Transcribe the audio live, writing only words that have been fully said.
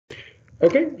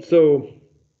Okay, so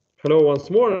hello once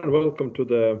more and welcome to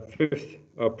the fifth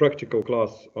practical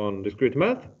class on discrete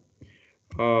math.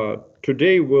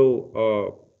 Today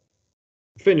we'll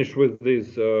finish with this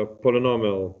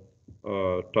polynomial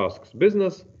tasks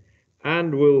business,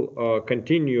 and we'll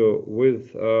continue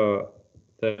with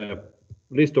the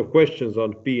list of questions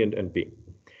on P and NP.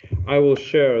 I will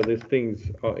share these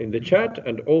things in the chat,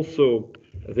 and also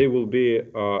they will be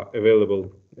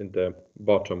available in the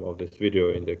bottom of this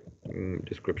video in the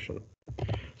description.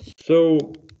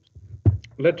 So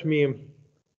let me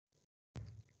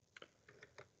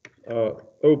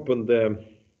open the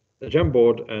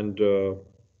Jamboard, and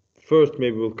first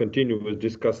maybe we'll continue with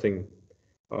discussing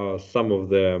some of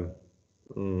the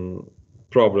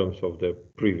problems of the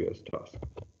previous task.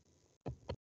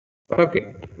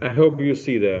 Okay, I hope you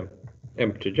see the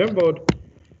empty Jamboard.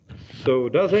 So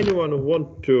does anyone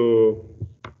want to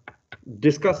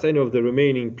discuss any of the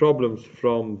remaining problems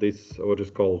from this, what is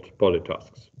called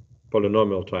polytasks,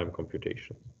 polynomial time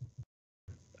computation?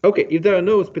 Okay, if there are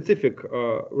no specific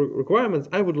requirements,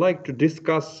 I would like to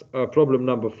discuss problem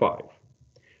number 5.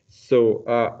 So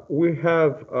we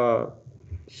have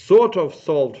sort of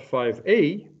solved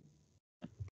 5a,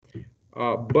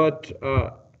 but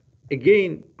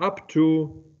again, up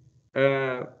to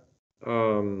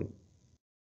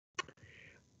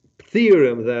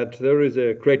theorem that there is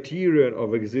a criterion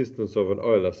of existence of an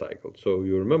Euler cycle. So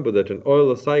you remember that an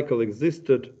Euler cycle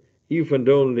existed if and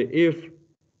only if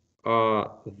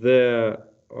the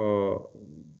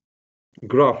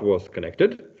graph was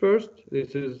connected first.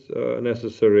 This is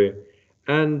necessary.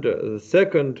 And the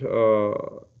second,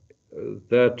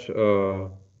 that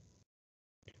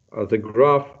the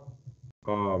graph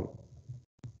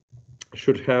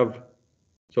should have,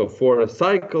 so for a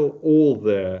cycle, all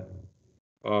the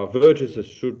vertices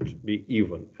should be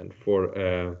even, and for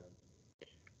a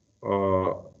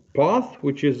path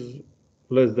which is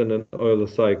less than an Euler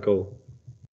cycle,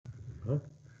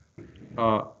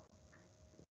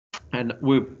 and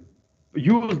we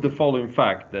use the following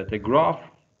fact that a graph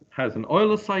has an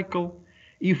Euler cycle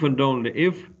if and only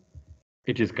if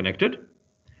it is connected,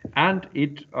 and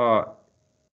it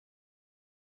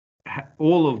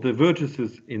all of the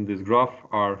vertices in this graph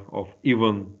are of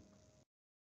even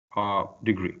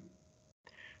degree.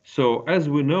 So as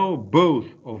we know, both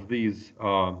of these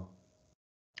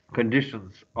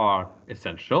conditions are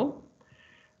essential.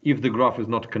 If the graph is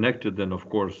not connected, then of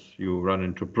course you run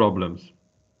into problems.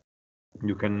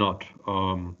 You cannot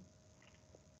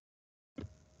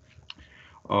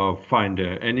find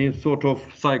any sort of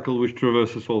cycle which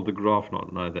traverses all the graph,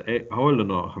 neither Euler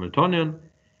nor Hamiltonian.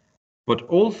 But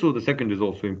also the second is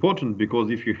also important, because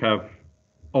if you have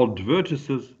odd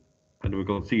vertices, and we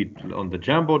can see it on the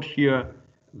Jamboard here,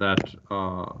 that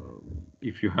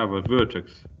if you have a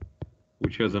vertex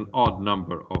which has an odd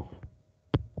number of,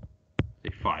 say,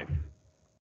 5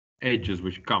 edges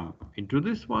which come into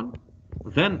this one,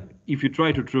 then if you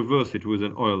try to traverse it with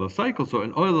an Euler cycle, so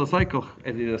an Euler cycle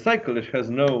is a cycle that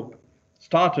has no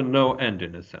start and no end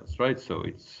in a sense, right? So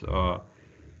it's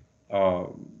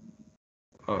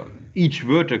each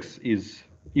vertex is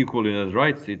equal in its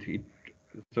rights.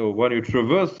 So when you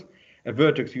traverse a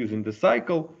vertex using the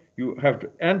cycle, you have to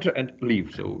enter and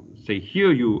leave. So say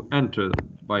here you enter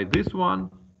by this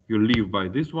one, you leave by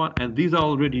this one, and these are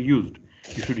already used.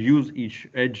 You should use each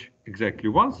edge exactly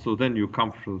once, so then you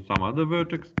come through some other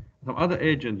vertex, some other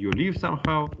edge, and you leave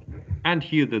somehow. And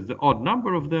here there's the odd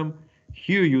number of them.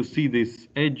 Here you see this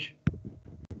edge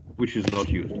which is not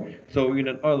used. So in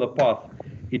an Euler path,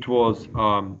 it was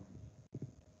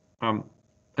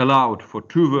allowed for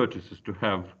 2 vertices to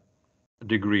have a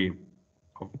degree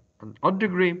of an odd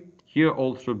degree. Here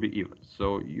also be even.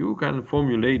 So you can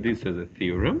formulate this as a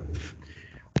theorem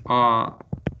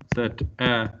that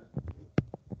a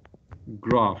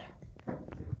graph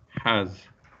has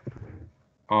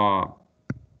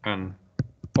an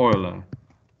Euler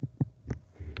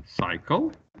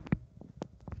cycle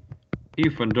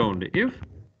if and only if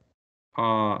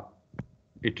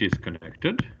it is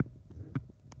connected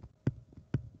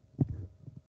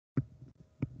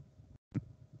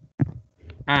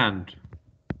and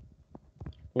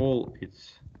all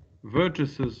its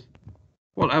vertices,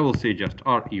 well, I will say just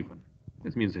are even.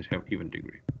 This means they have even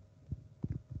degree.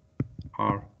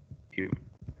 Are even.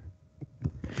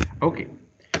 Okay.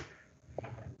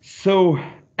 So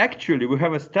actually we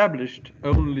have established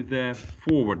only the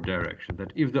forward direction,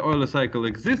 that if the Euler cycle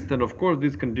exists, then of course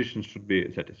these conditions should be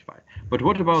satisfied. But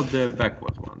what about the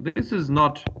backwards one? This is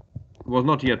was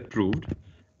not yet proved,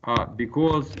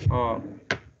 because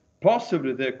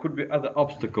possibly there could be other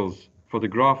obstacles for the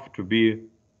graph to be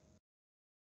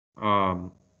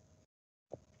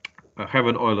have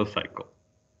an Euler cycle.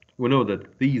 We know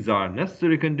that these are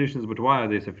necessary conditions, but why are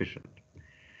they sufficient?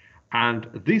 And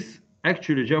this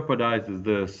actually jeopardizes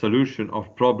the solution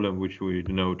of problem which we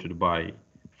denoted by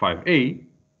 5a,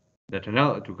 that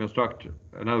to construct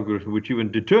an algorithm which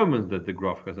even determines that the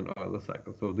graph has an Euler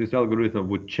cycle. So this algorithm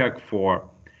would check for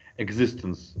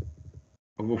existence,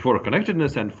 for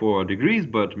connectedness and for degrees,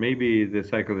 but maybe the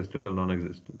cycle is still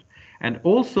non-existent. And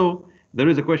also, there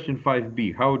is a question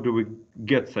 5b, how do we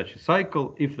get such a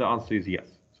cycle if the answer is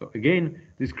yes? So again,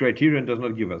 this criterion does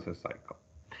not give us a cycle.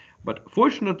 But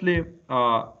fortunately,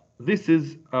 this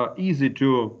is easy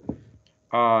to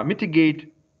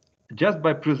mitigate just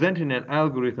by presenting an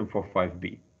algorithm for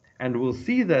 5b. And we'll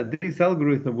see that this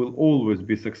algorithm will always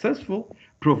be successful,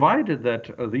 provided that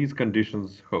these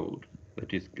conditions hold.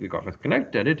 That is, the graph is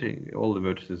connected, all the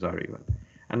vertices are even.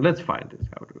 And let's find this.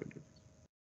 How do we do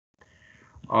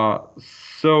this?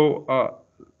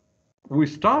 We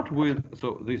start with,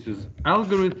 so this is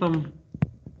algorithm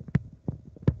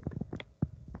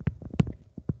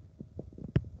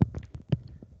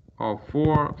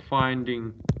for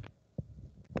finding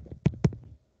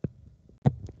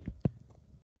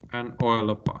an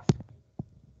Euler path,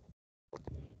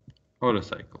 Euler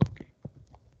cycle. Okay.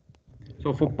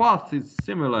 So for paths it's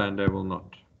similar, and I will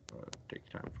not take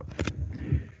time for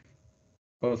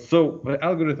that. So the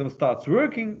algorithm starts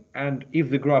working, and if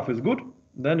the graph is good,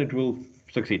 then it will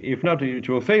succeed. If not, it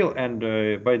will fail, and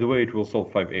by the way, it will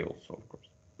solve 5a also, of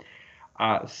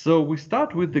course. So we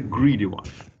start with the greedy one.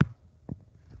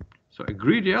 So a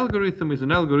greedy algorithm is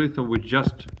an algorithm which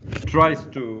just tries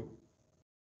to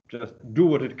just do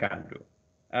what it can do,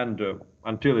 and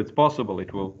until it's possible,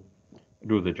 it will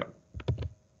do the job.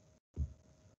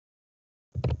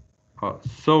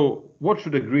 So what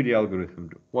should a greedy algorithm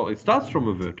do? Well, it starts from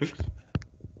a vertex.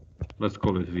 Let's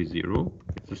call it V0.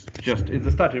 It's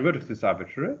the starting vertex is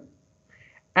arbitrary,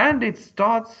 and it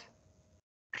starts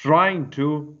trying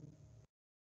to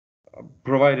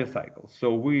provide a cycle.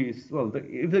 So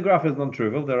if the graph is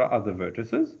non-trivial, there are other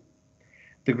vertices.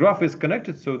 The graph is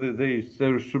connected, so that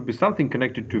there should be something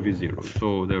connected to V0.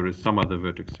 So there is some other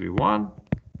vertex V1,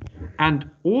 and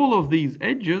all of these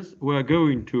edges, we're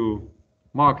going to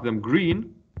mark them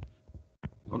green.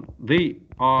 They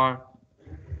are,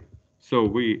 so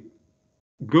we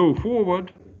go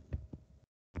forward.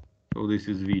 So this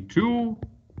is V2,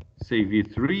 say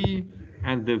V3,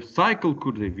 and the cycle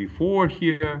could be V4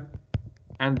 here,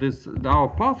 and our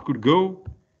path could go,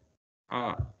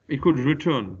 it could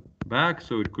return back,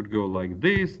 so it could go like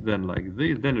this, then like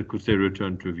this, then it could say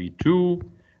return to V2,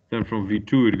 then from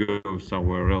V2 it goes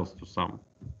somewhere else to some,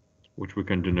 which we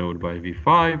can denote by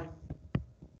V5.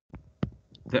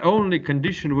 The only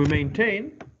condition we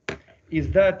maintain is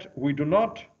that we do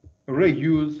not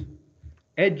reuse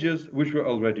edges which were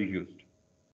already used.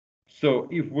 So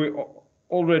if we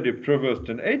already traversed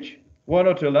an edge, we're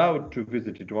not allowed to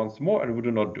visit it once more, and we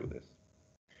do not do this.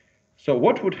 So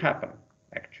what would happen,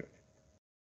 actually?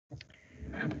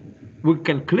 We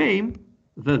can claim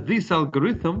that this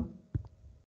algorithm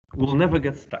will never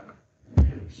get stuck.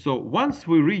 So once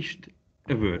we reached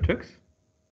a vertex,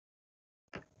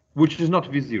 which is not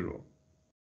V0,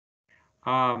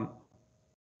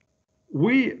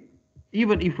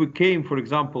 even if we came, for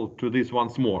example, to this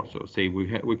once more, so say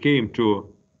we came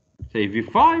to, say,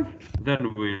 V5,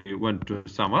 then we went to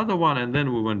some other one, and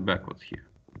then we went backwards here.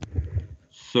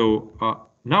 So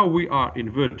now we are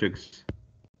in vertex,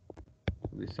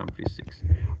 this is some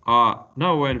V6.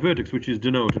 Now we're in vertex, which is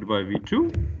denoted by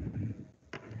V2,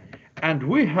 and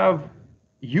we have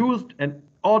used an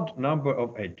odd number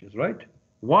of edges, right?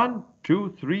 1,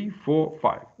 2, 3, 4,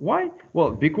 5. Why? Well,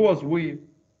 because we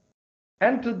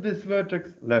entered this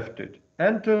vertex, left it,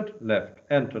 entered, left,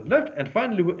 and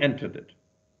finally we entered it.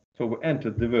 So we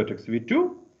entered the vertex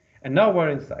V2, and now we're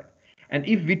inside. And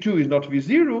if V2 is not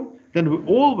V0, then we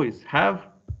always have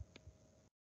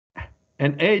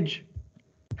an edge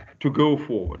to go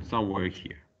forward somewhere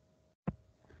here.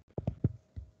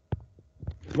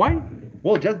 Why?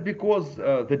 Well, just because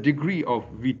the degree of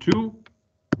V2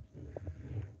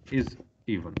 is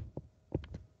even.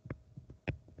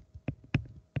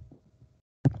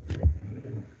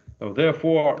 So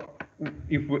therefore,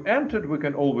 if we entered, we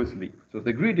can always leave. So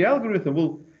the greedy algorithm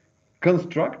will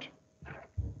construct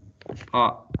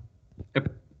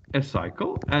a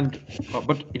cycle, and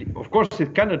but of course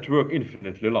it cannot work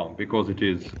infinitely long because it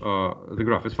is the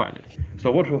graph is finite.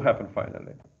 So what will happen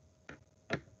finally?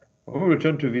 We'll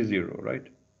return to V0, right?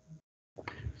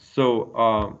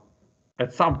 So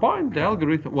at some point the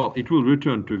algorithm, well, it will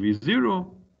return to V0.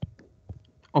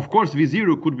 Of course,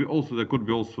 V0 could be also, there could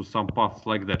be also some paths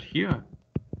like that here.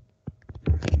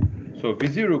 So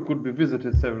V0 could be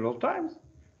visited several times,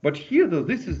 but here though,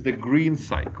 this is the green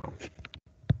cycle.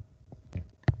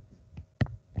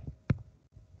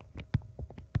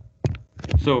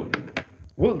 So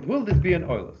will this be an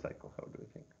Euler cycle? How do you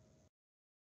think?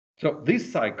 So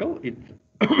this cycle,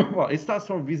 well, it starts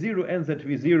from V0, ends at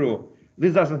V0.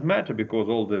 This doesn't matter because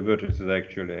all the vertices are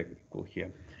actually equal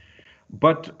here.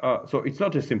 But so it's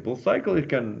not a simple cycle. It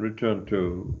can return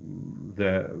to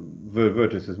the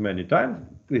vertices many times.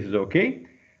 This is okay.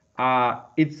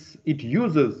 It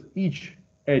uses each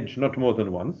edge not more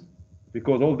than once,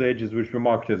 because all the edges which we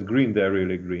marked as green, they're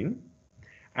really green.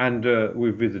 And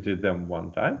we visited them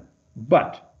one time.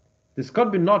 But this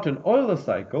could be not an Euler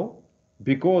cycle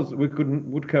because we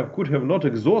could have not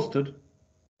exhausted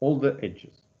all the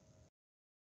edges.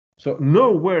 So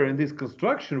nowhere in this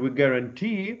construction we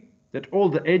guarantee that all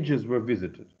the edges were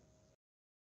visited.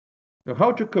 Now,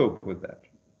 how to cope with that?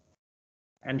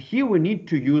 And here we need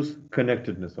to use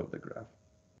connectedness of the graph.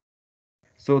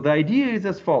 So the idea is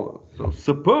as follows. So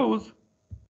suppose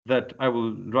that I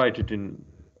will write it in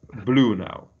blue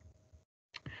now.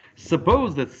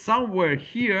 Suppose that somewhere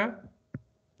here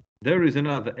there is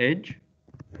another edge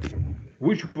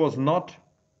which was not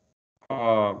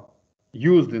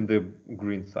used in the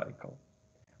green cycle,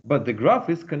 but the graph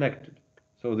is connected.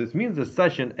 So this means that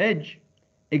such an edge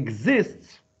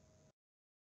exists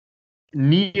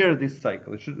near this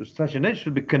cycle. Such an edge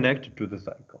should be connected to the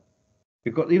cycle.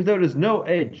 Because if there is no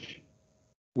edge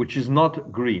which is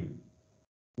not green,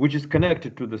 which is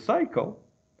connected to the cycle,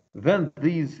 then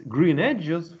these green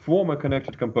edges form a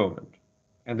connected component.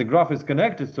 And the graph is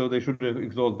connected, so they should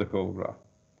exhaust the whole graph.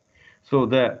 So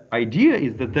the idea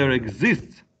is that there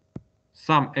exists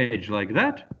some edge like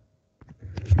that,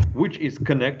 which is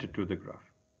connected to the graph.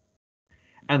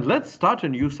 And let's start a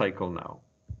new cycle now.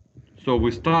 So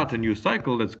we start a new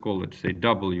cycle, let's call it, say,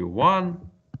 W1,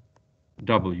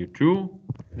 W2.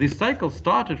 This cycle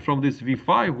started from this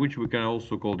V5, which we can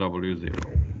also call W0.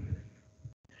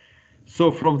 So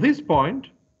from this point,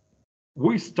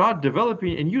 we start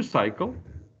developing a new cycle,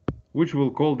 which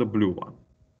we'll call the blue one.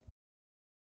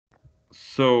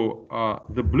 So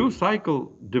the blue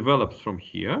cycle develops from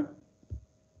here.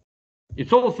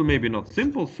 It's also maybe not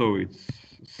simple, so it's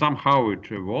somehow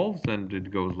it evolves and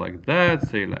it goes like that,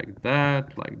 say like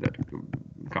that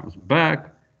comes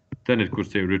back. Then it could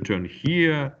say return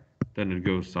here, then it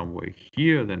goes somewhere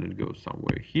here, then it goes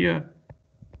somewhere here.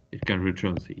 It can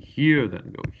return, say, here,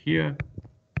 then go here,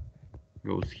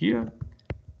 goes here.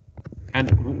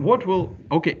 And what will,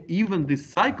 okay, even this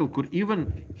cycle could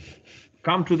even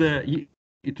come to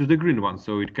the green one,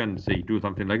 so it can, say, do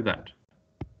something like that.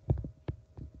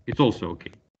 It's also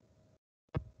okay.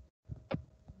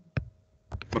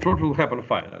 But what will happen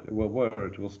finally? Well, where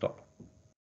it will stop?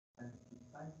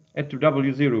 At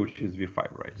W0, which is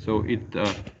V5, right? So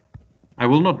I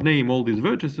will not name all these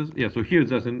vertices. Yeah, so here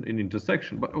there's an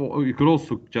intersection, but you could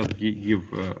also just give,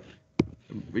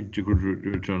 it could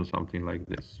return something like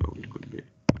this. So it could be,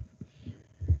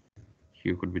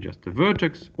 here could be just a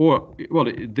vertex, or, well,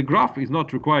 the graph is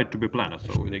not required to be planar,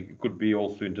 so there could be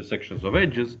also intersections of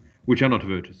edges, which are not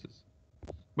vertices.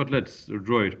 But let's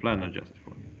draw it planar just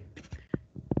for.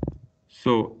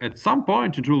 So at some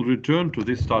point it will return to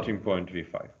this starting point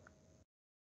V5.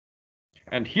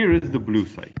 And here is the blue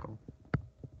cycle.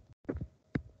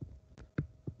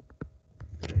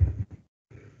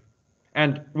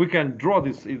 And we can draw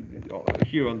this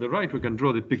here on the right, we can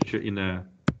draw the picture in a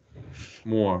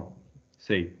more,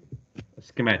 say,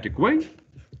 schematic way.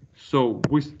 So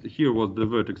here was the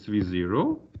vertex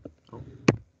V0.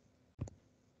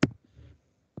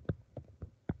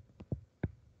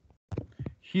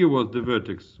 Here was the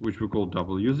vertex which we call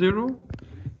W0,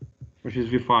 which is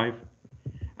V5.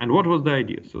 And what was the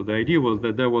idea? So the idea was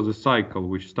that there was a cycle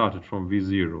which started from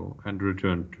V0 and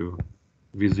returned to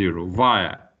V0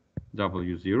 via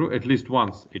W0. At least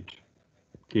once it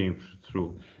came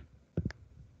through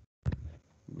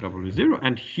W0.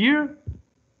 And here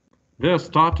there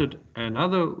started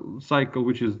another cycle,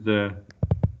 which is the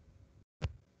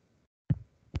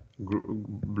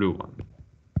blue one.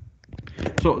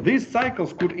 So these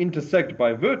cycles could intersect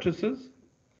by vertices,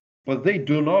 but they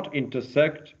do not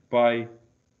intersect by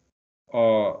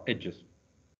edges.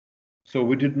 So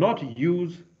we did not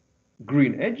use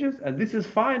green edges, and this is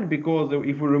fine because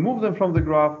if we remove them from the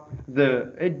graph,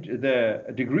 the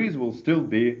degrees will still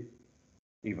be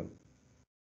even.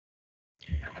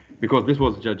 Because this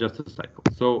was just a cycle.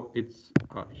 So it's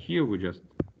here we just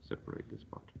separate this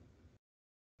part.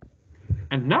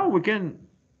 And now we can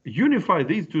unify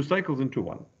these two cycles into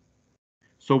one.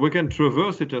 So we can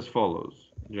traverse it as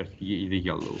follows, just the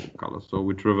yellow color. So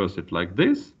we traverse it like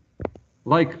this.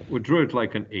 like we draw it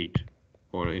like an 8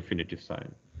 or an infinity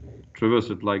sign. Traverse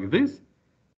it like this.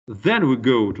 Then we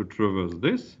go to traverse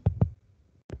this.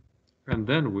 And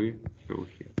then we go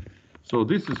here. So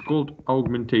this is called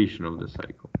augmentation of the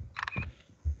cycle.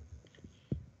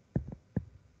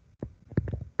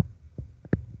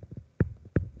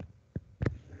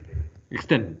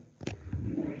 Extend.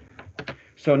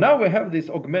 So now we have this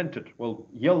augmented, well,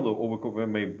 yellow over, we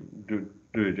may do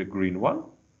it a green one.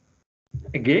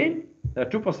 Again, there are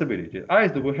two possibilities.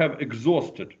 Either we have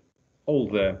exhausted all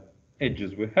the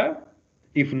edges we have.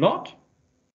 If not,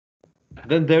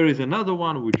 then there is another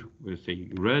one, which we say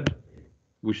red,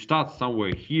 which starts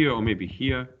somewhere here or maybe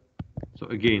here. So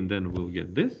again, then we'll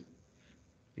get this.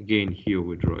 Again, here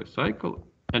we draw a cycle.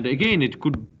 And again, it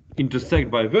could intersect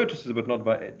by vertices, but not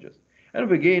by edges. And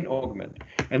we again augment.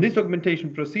 And this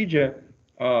augmentation procedure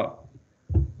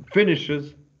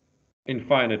finishes in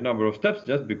finite number of steps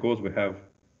just because we have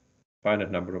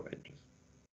finite number of edges.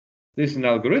 This is an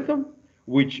algorithm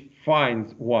which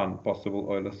finds one possible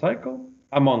Euler cycle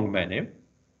among many.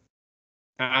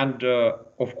 And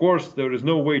of course, there is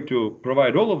no way to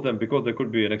provide all of them because there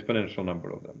could be an exponential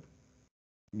number of them.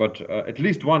 But at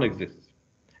least one exists.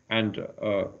 And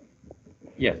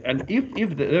yes, and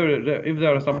if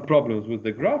there are some problems with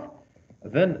the graph,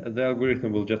 then the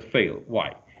algorithm will just fail.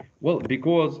 Why? Well,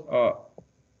 because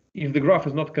if the graph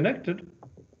is not connected,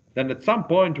 then at some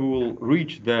point we will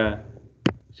reach the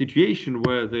situation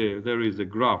where there is a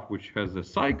graph which has a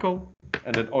cycle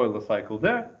and an Euler cycle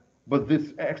there, but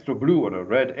this extra blue or a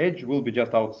red edge will be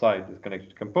just outside this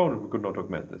connected component. We could not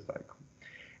augment this cycle.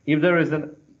 If there is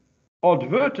an odd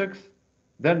vertex,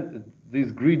 then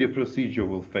this greedy procedure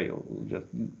will fail. We'll just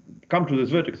come to this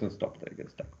vertex and stop there, get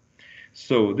stuck.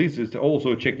 So this is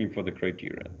also checking for the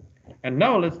criterion. And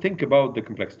now let's think about the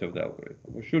complexity of the algorithm.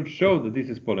 We should show that this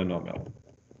is polynomial.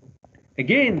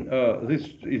 Again, this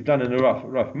is done in a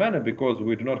rough manner because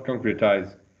we do not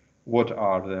concretize what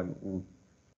are the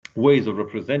ways of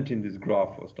representing this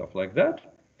graph or stuff like that.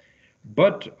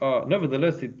 But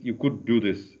nevertheless, you could do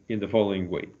this in the following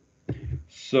way.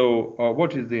 So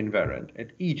what is the invariant?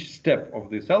 At each step of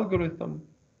this algorithm,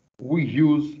 we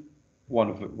use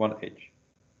one edge.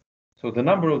 So the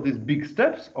number of these big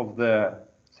steps of the,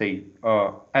 say,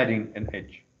 adding an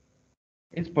edge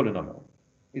is polynomial.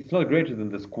 It's not greater than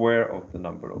the square of the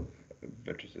number of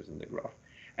vertices in the graph.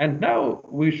 And now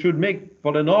we should make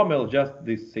polynomial just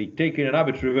this, say, taking an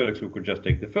arbitrary vertex, we could just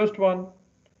take the first one.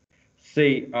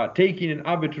 Say, taking an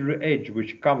arbitrary edge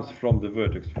which comes from the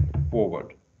vertex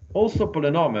forward. Also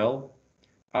polynomial,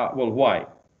 well, why?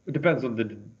 It depends on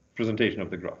the presentation of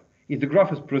the graph. If the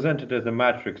graph is presented as a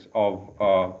matrix of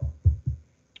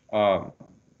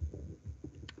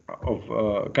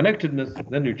connectedness,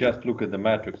 then you just look at the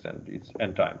matrix and it's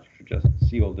n times. You should just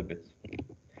see all the bits.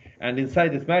 And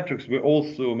inside this matrix, we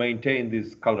also maintain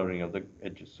this coloring of the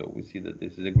edges. So we see that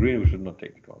this is a green, we should not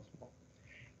take it once more.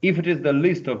 If it is the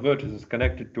list of vertices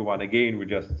connected to one, again, we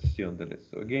just see on the list.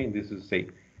 So again, this is, say,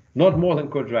 not more than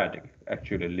quadratic,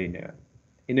 actually linear.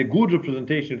 In a good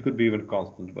representation, it could be even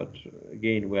constant, but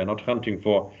again, we are not hunting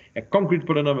for a concrete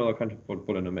polynomial or hunting for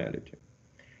polynomiality.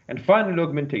 And finally,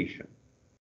 augmentation.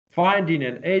 Finding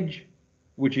an edge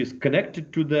which is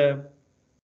connected to the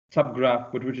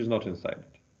subgraph, but which is not inside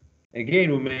it.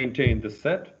 Again, we maintain the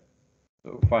set,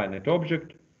 so finite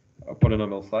object,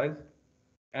 polynomial size,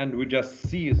 and we just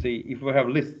see, say, if we have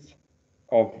lists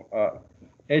of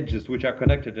edges which are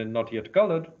connected and not yet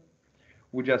colored,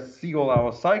 we just see all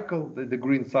our cycle, the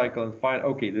green cycle, and find,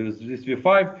 okay, there is this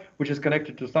V5, which is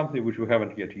connected to something which we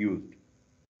haven't yet used,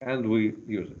 and we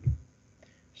use it.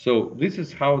 So this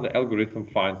is how the algorithm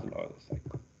finds an Euler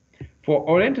cycle. For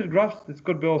oriented graphs, this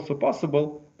could be also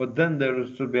possible, but then there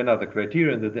should be another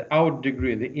criterion that the out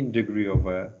degree and the in degree of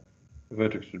a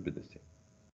vertex should be the same.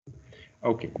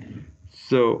 Okay,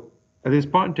 so at this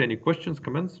point, any questions,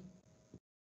 comments?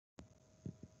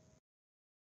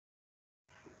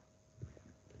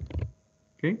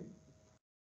 Okay.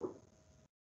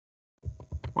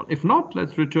 Well, if not,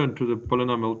 let's return to the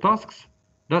polynomial tasks.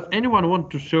 Does anyone want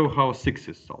to show how 6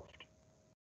 is solved?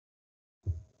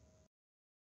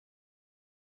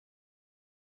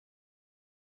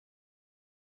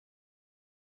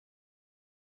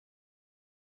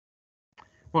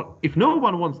 Well, if no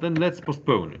one wants, then let's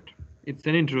postpone it. It's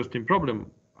an interesting problem,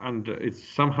 and it's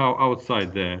somehow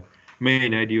outside the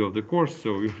main idea of the course,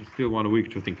 so you still want a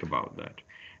week to think about that.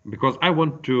 Because I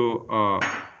want to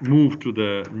move to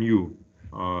the new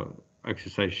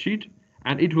exercise sheet,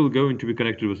 and it will going to be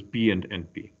connected with P and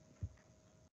NP.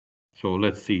 So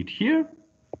let's see it here.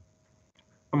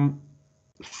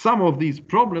 Some of these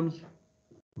problems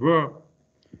were,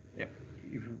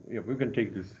 yeah, we can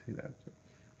take this.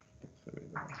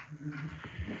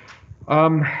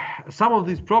 Some of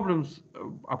these problems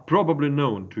are probably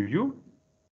known to you,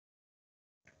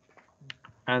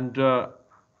 and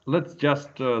let's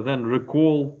just then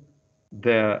recall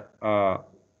the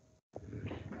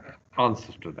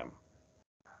answers to them.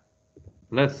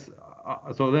 Let's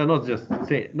so they're not just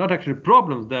not actually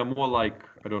problems, they're more like,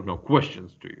 I don't know,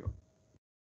 questions to you.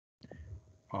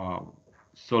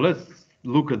 So let's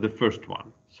look at the first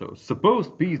one. So suppose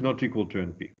P is not equal to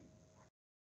NP.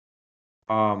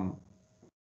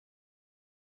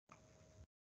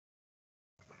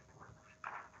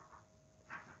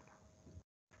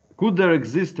 Could there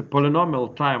exist a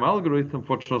polynomial time algorithm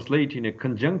for translating a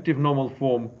conjunctive normal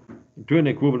form to an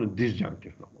equivalent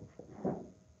disjunctive normal form?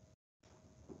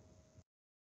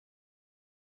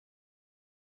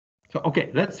 So, okay,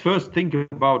 let's first think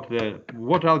about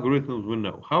what algorithms we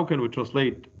know. How can we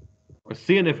translate a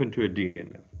CNF into a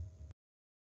DNF?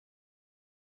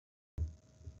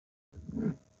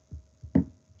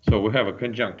 So we have a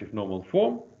conjunctive normal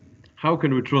form. How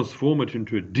can we transform it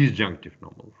into a disjunctive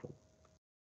normal form?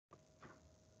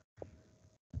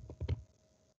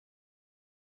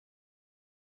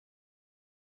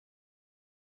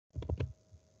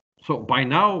 So by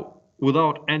now,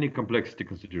 without any complexity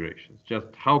considerations, just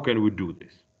how can we do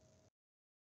this?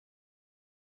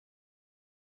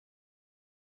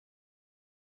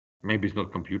 Maybe it's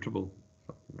not computable,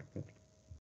 something like that.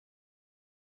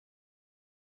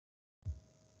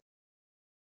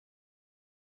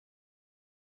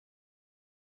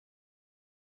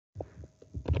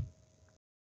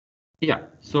 Yeah,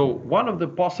 so one of the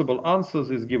possible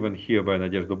answers is given here by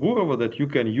Nadezhda Burova, that you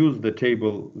can use the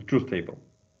table, the truth table.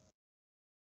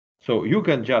 So you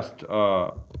can just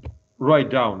write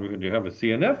down, you have a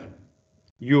CNF,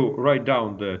 you write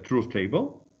down the truth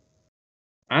table,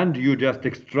 and you just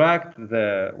extract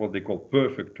the what they call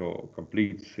perfect or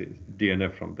complete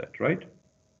DNF from that, right?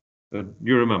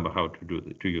 You remember how to do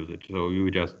it, to use it. So you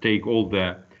just take all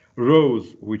the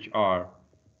rows which are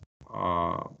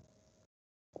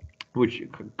which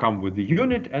come with the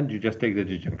unit, and you just take the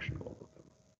disjunction of all of them.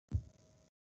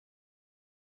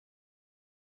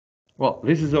 Well,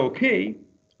 this is okay,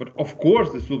 but of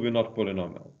course this will be not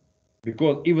polynomial,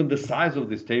 because even the size of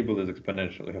this table is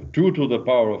exponential. You have 2 to the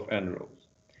power of n rows.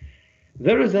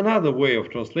 There is another way of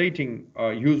translating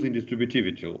using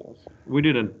distributivity laws. We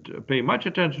didn't pay much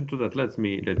attention to that. Let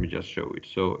me just show it.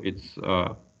 So it's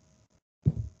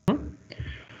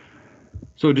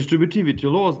so distributivity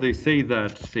laws, they say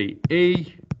that, say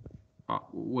A,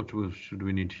 what should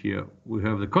we need here? We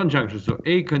have the conjunction. So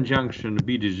A conjunction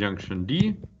B disjunction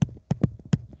D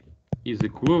is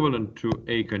equivalent to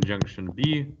A conjunction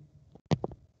B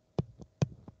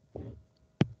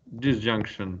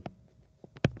disjunction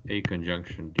A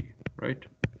conjunction D, right?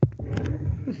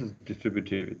 This is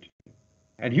distributivity.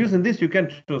 And using this, you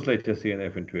can translate a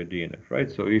CNF into a DNF,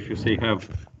 right? So if you say have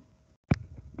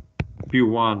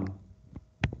P1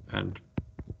 and,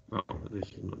 oh, this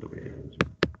is not the way it is.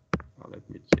 Let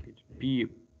me say it. P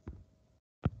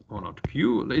or not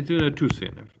Q, it's in a 2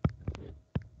 CNF.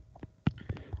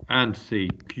 And say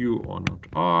Q or not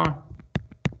R,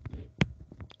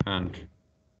 and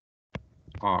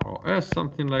R or S,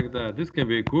 something like that. This can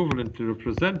be equivalently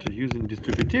represented using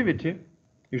distributivity.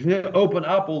 You should open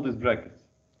up all these brackets.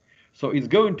 So it's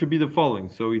going to be the following.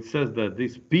 So it says that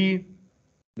this P,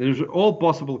 there's all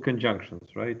possible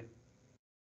conjunctions, right?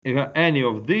 If you have any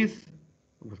of these,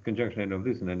 with conjunction any of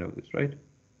this and any of this, right?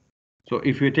 So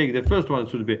if you take the first one, it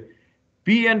should be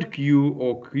P and Q,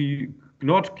 or Q,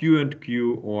 not Q and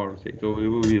Q, or say, so it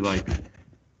will be like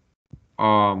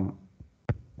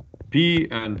P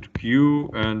and Q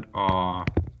and R,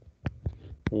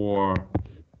 or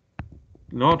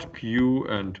not Q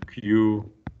and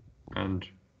Q and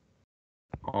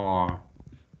R,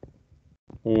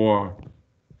 or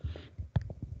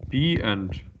P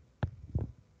and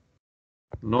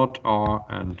not R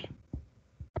and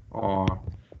R,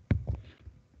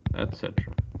 etc.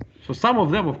 So some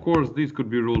of them, of course, these could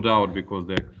be ruled out because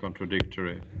they're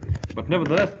contradictory. But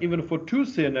nevertheless, even for 2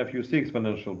 CNF, you see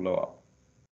exponential blow up.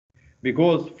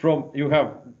 Because from you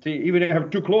have, even if you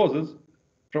have 2 clauses,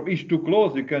 from each 2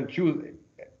 clauses, you can choose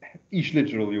each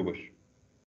literal you wish.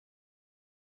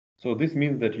 So this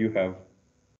means that you have,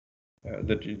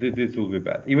 that this will be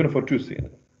bad, even for 2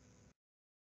 CNF.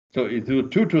 So it's 2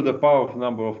 to the power of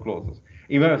number of clauses.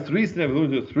 If you have 3 CNF, it will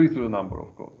do 3 to the number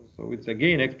of clauses. So it's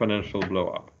again exponential blow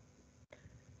up.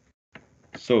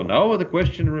 So now the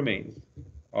question remains,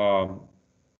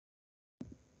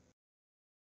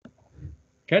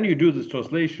 can you do this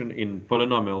translation in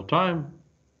polynomial time,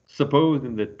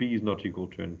 supposing that P is not equal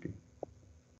to NP?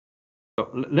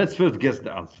 let's first guess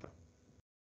the answer.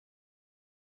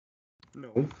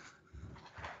 No.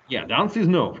 Yeah, the answer is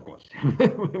no, of course.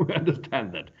 We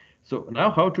understand that. So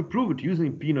now how to prove it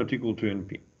using P not equal to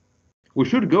NP? We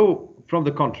should go from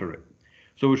the contrary.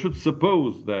 So we should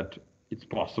suppose that it's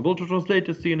possible to translate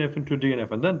a CNF into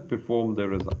DNF and then perform the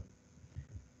result.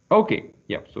 Okay,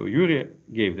 yeah, so Yuri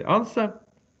gave the answer.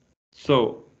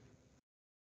 So,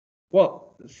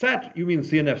 well, set, you mean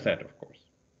CNF set, of course.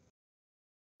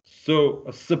 So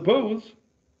suppose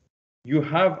you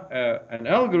have an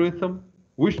algorithm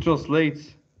which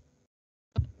translates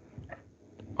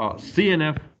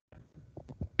CNF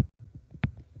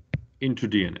into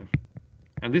DNF.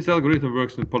 And this algorithm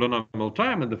works in polynomial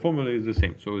time, and the formula is the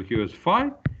same. So here's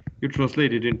phi. You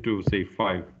translate it into, say,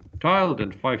 5 tiled,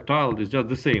 and 5 tiled is just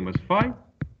the same as phi.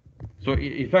 So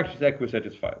in fact, it's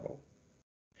equisatisfiable.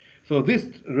 So this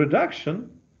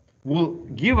reduction will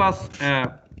give us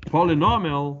a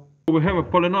polynomial. We have a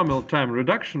polynomial time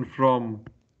reduction from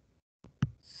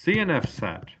CNF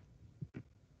set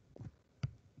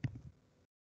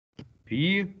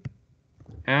P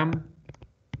M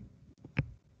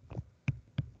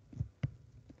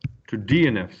to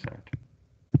DNF set,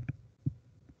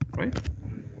 right?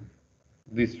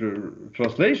 This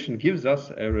translation gives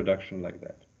us a reduction like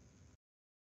that.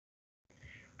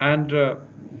 And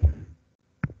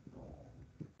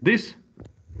this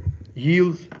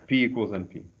yields P equals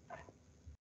NP.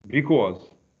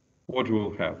 Because what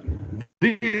we'll have,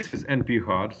 this is NP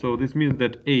hard, so this means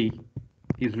that A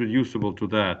is reducible to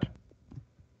that.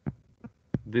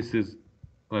 This is,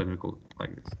 let me call it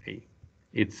like this, A.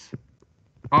 It's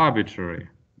arbitrary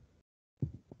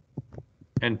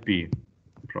NP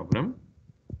problem.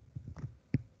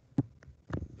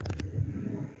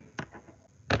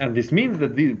 And this means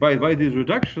that by these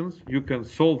reductions, you can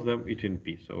solve them it in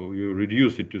P. So you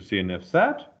reduce it to CNF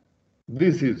set.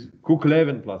 This is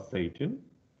Cook-Levin plus Satan.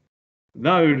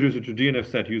 Now you reduce it to DNF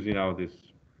set using now this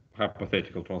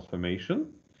hypothetical transformation.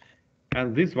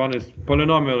 And this one is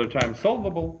polynomial time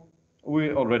solvable.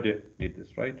 We already did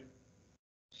this, right?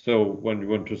 So when we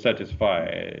want to satisfy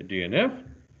DNF,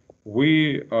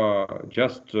 we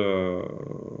just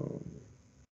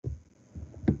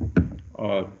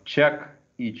check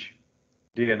each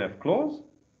DNF clause,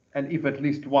 and if at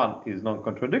least one is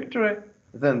non-contradictory,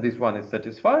 then this one is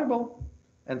satisfiable,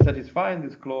 and satisfying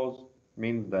this clause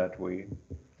means that we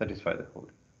satisfy the whole,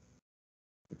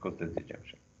 because that's the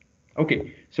junction.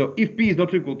 Okay, so if P is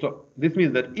not equal to, this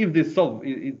means that if this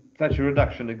such a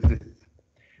reduction exists,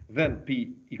 then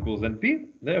P equals NP.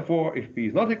 Therefore, if P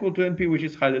is not equal to NP, which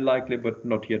is highly likely but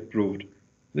not yet proved,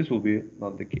 this will be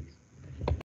not the case.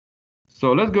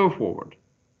 So let's go forward.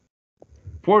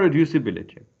 For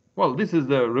reducibility. Well, this is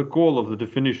the recall of the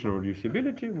definition of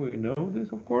reducibility. We know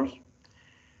this, of course.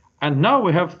 And now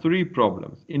we have 3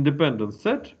 problems: independent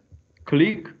set,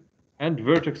 clique, and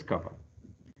vertex cover.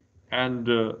 And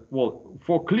well,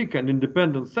 for clique and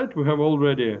independent set, we have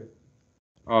already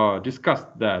discussed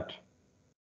that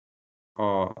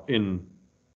in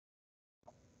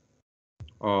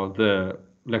the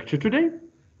lecture today.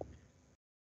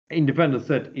 Independent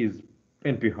set is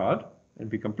NP hard,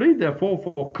 NP complete. Therefore,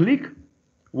 for clique,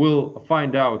 we'll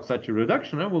find out such a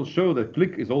reduction and we'll show that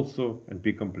clique is also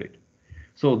NP complete.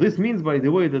 So this means, by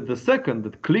the way, that the second,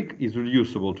 that clique is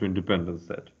reducible to independent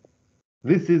set.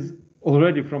 This is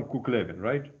already from Cook-Levin,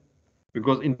 right?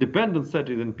 Because independent set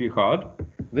is NP hard.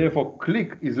 Therefore,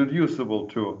 clique is reducible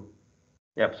to,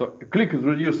 so clique is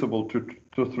reducible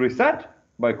to 3 set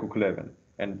by Cook-Levin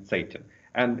and Satan.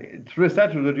 And 3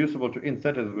 set is reducible to in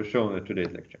set, as was shown in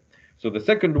today's lecture. So the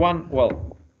second one,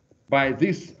 well, by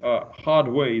this hard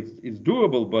way, it's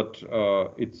doable, but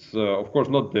it's, of course,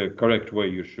 not the correct way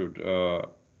you should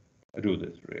do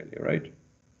this, really, right?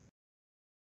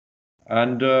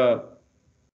 And,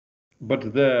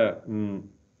 but the,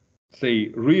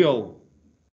 say, real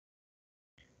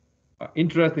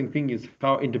interesting thing is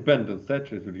how independent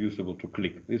set is reducible to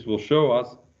clique. This will show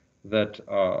us that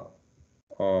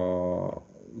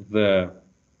the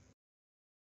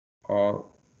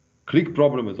clique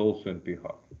problem is also NP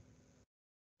hard.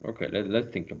 Okay, let's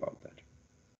think about that.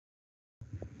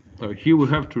 So here we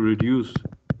have to reduce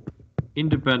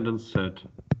independent set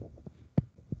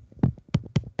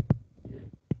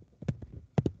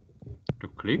to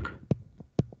clique.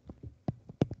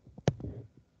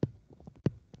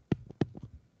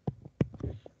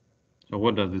 So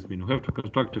what does this mean? We have to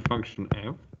construct a function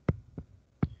f,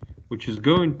 which is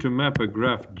going to map a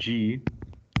graph G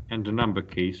and a number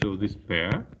k, so this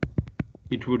pair.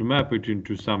 It would map it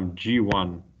into some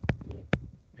G1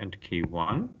 and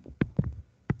K1.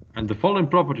 And the following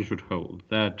property should hold,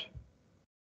 that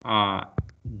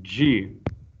G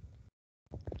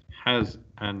has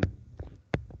an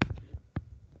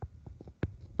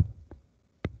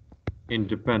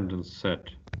independent set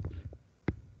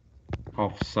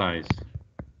of size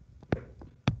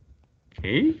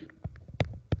K,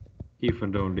 if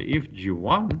and only if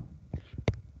G1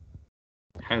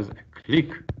 has a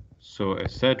clique, so a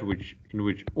set in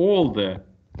which all the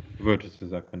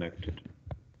vertices are connected,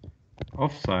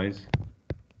 of size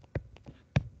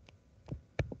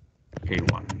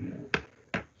K1.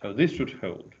 So this should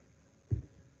hold.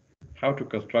 How to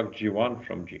construct G1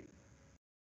 from G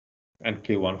and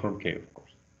K1 from K, of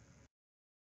course.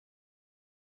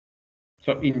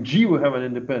 So in G we have an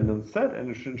independent set,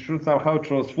 and it should somehow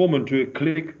transform into a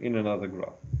clique in another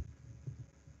graph.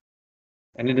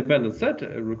 An independent set,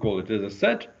 recall it, is a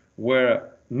set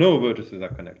where no vertices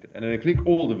are connected, and in a clique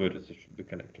all the vertices should be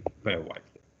connected pairwise.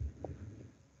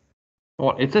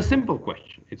 Well, it's a simple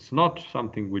question. It's not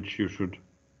something which you should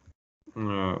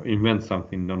invent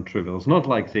something non-trivial. It's not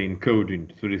like, say,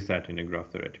 encoding 3D set in a graph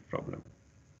theoretic problem.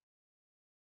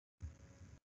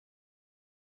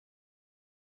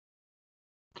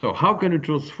 So how can you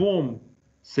transform,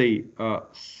 say, a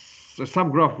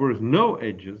subgraph with no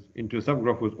edges into a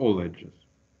subgraph with all edges?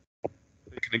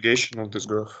 Take negation of this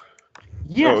graph.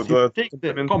 Yes, you take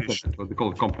the complement, what they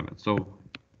call complement. So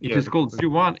it is called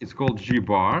G1, it's called G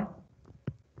bar.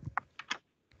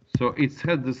 So it's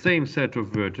had the same set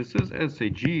of vertices as, say,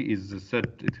 G is the set,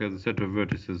 it has a set of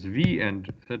vertices V and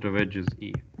a set of edges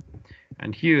E.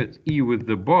 And here it's E with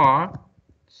the bar,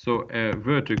 so a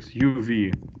vertex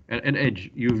UV, an edge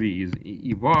UV is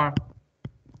E bar,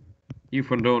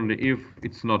 if and only if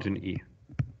it's not in E.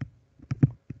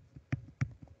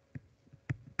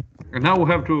 And now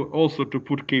we have to also to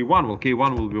put K1, well,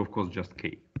 K1 will be, of course, just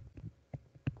K.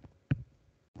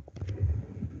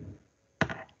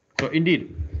 So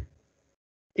indeed,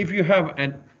 if you have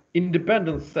an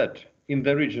independent set in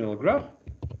the original graph,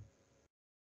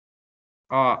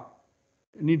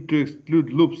 need to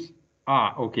exclude loops.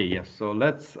 Okay, yes. So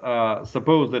let's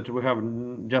suppose that we have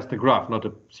just a graph, not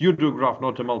a pseudo graph,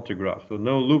 not a multi-graph. So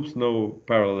no loops, no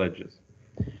parallel edges.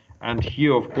 And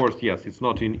here, of course, yes, it's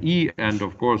not in E, and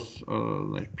of course,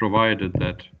 provided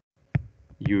that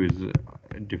U is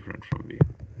different from V.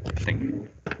 Thank you.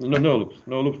 No loops,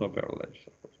 no parallel edges,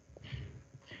 of course.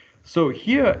 So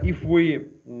here, if we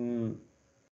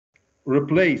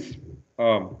replace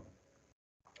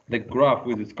the graph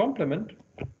with its complement,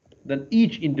 then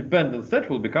each independent set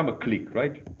will become a clique,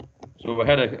 right? So we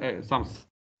had some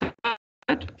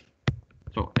set.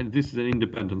 So, and this is an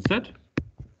independent set.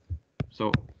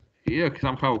 So here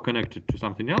somehow connected to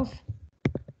something else,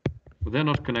 but they're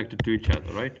not connected to each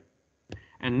other, right?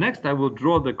 And next I will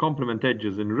draw the complement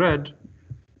edges in red.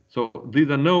 So these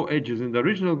are no edges in the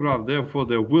original graph, therefore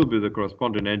there will be the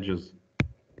corresponding edges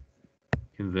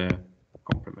in the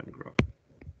complement graph.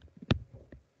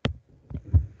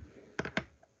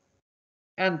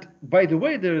 And by the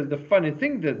way, there is the funny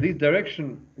thing that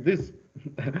this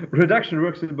reduction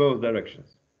works in both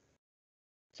directions.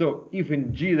 So if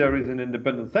in G there is an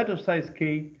independent set of size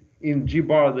K, in G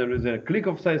bar there is a clique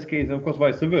of size K, and of course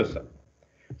vice versa.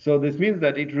 So this means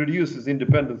that it reduces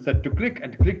independent set to clique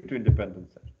and clique to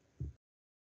independent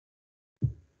set.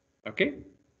 Okay?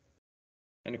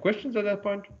 Any questions at that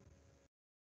point?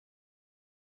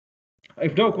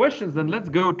 If no questions, then let's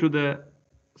go to the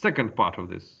second part of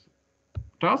this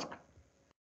task,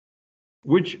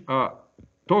 which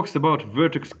talks about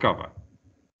vertex cover.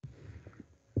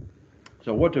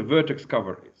 So what a vertex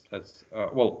cover is, let's,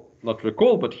 well, not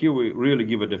recall, but here we really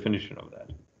give a definition of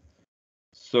that.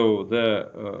 So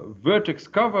the vertex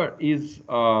cover is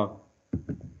a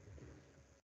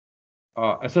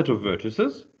set of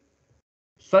vertices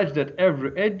such that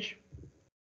every edge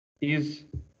is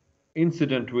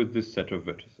incident with this set of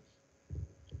vertices.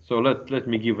 So let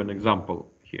me give an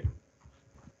example here.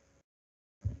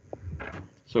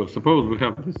 So suppose we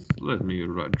have this, let me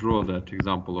draw that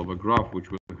example of a graph which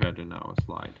we had in our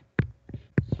slide.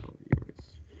 So here is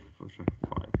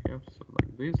 5 here, so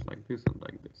like this, and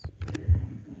like this.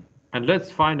 And let's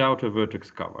find out a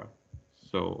vertex cover.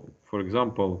 So for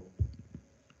example,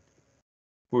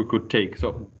 we could take,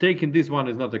 so taking this one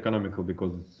is not economical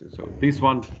because so this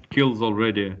one kills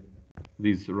already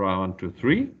these 1, 2,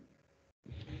 3.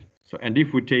 So, and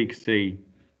if we take, say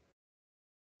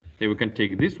we can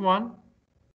take this one,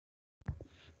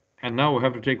 and now we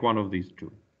have to take one of these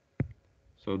two.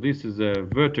 So this is a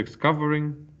vertex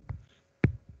covering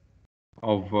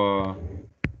of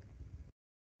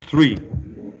 3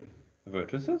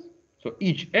 vertices. So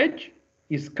each edge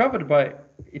is covered by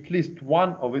at least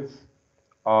one of its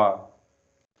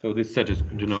so this set is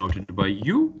denoted by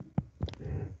U,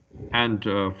 And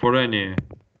for any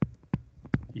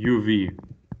UV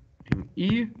in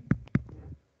E,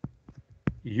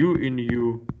 U in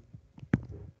U,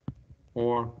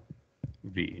 or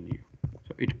V in U.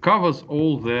 So it covers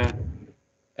all the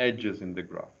edges in the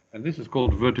graph. And this is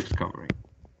called vertex covering.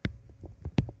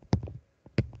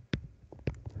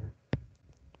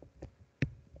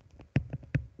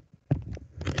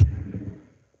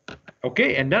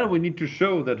 Okay, and now we need to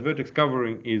show that vertex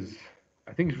covering is,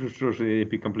 I think it should show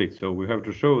NP complete. So we have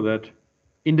to show that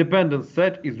independent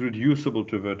set is reducible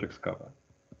to vertex cover.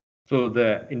 So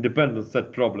the independent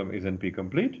set problem is NP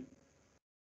complete.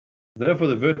 Therefore,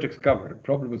 the vertex cover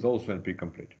problem is also NP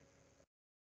complete.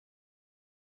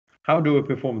 How do we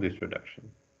perform this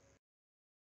reduction?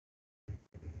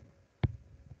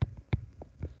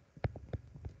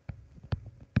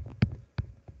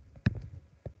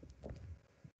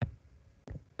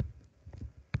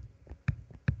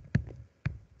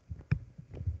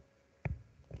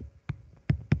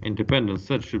 Independent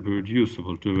set should be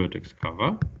reducible to vertex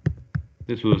cover.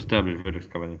 This will establish vertex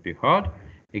cover in NP hard.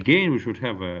 Again, we should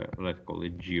have a, let's call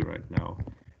it G right now.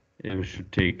 And we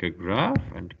should take a graph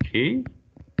and K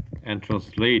and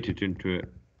translate it into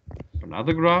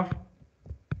another graph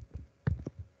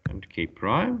and K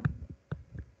prime,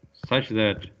 such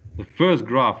that the first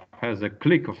graph has a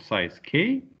clique of size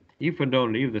K, if and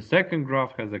only if the second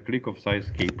graph has a clique of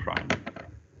size K prime.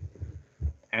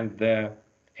 And the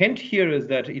hint here is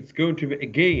that it's going to be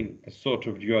again a sort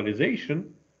of dualization,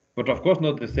 but of course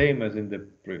not the same as in the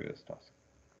previous task.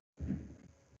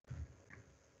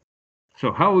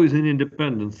 So how is an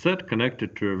independent set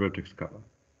connected to a vertex cover?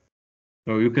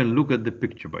 So you can look at the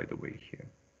picture, by the way, here.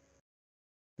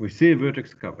 We see a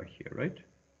vertex cover here, right?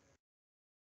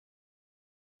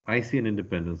 I see an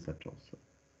independent set also.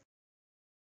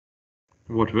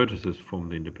 What vertices form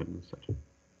the independent set?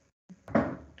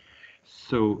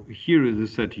 So here is the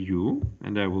set U,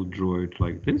 and I will draw it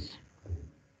like this.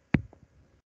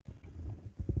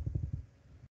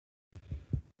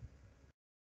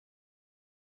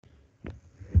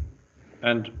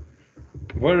 And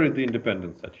where is the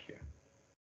independent set here?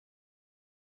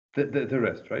 The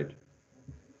rest, right?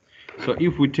 So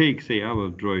if we take, say, I will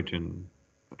draw it in,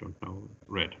 I don't know,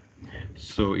 red.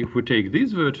 So if we take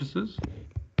these vertices,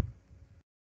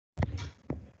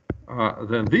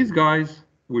 then these guys,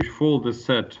 which form the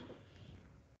set,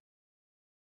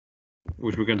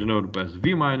 which we can denote as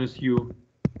V minus U,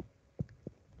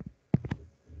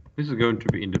 this is going to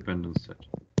be independent set.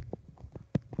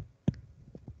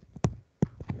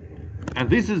 And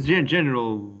this is a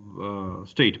general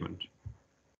statement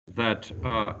that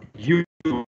U,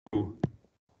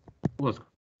 let's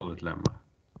call it lemma,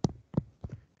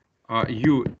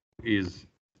 U is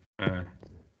a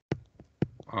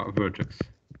vertex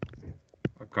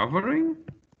covering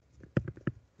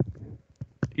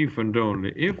if and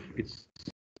only if its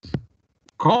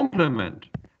complement,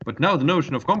 but now the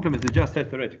notion of complement is just set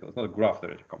theoretical, it's not a graph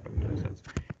theoretical complement in a sense,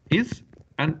 is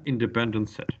an independent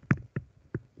set.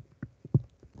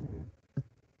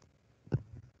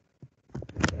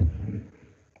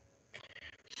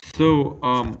 So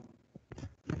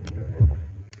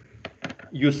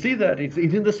you see that it's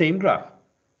in the same graph.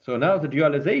 So now the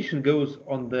dualization goes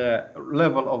on the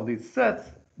level of these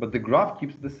sets, but the graph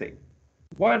keeps the same.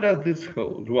 Why does this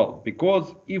hold? Well,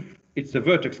 because if it's a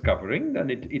vertex covering, then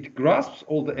it grasps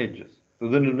all the edges. So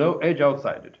there's no edge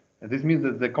outside it. And this means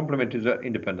that the complement is an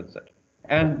independent set.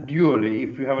 And dually,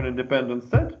 if you have an independent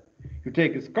set, you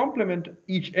take its complement,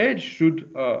 each edge should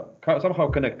somehow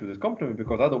connect to this complement,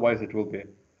 because otherwise it will be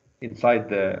inside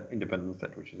the independent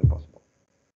set, which is impossible.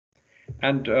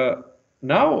 And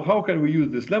now, how can we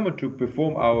use this lemma to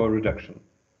perform our reduction?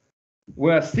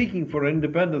 We are seeking for an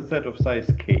independent set of size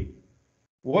K.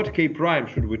 What K prime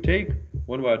should we take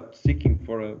when we are seeking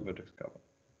for a vertex cover?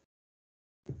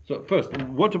 So first,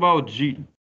 what about G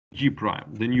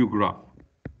prime, the new graph?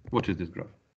 What is this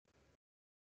graph?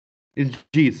 It's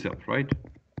G itself, right?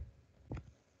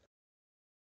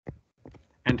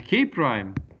 And K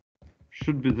prime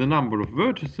should be the number of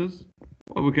vertices.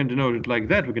 Well, we can denote it like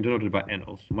that. We can denote it by n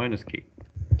also, minus K.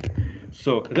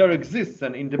 So there exists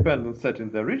an independent set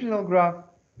in the original graph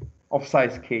of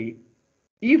size K,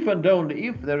 if and only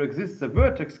if there exists a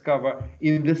vertex cover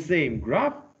in the same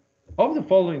graph of the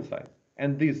following size.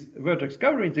 And this vertex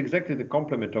cover is exactly the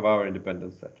complement of our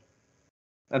independent set.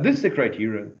 And this is a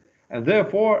criterion, and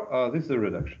therefore this is a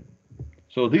reduction.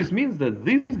 So this means that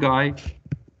this guy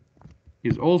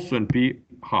is also NP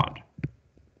hard.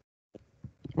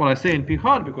 Well, I say NP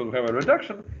hard because we have a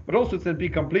reduction, but also it's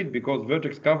NP complete because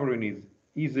vertex covering is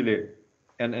easily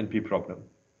an NP problem.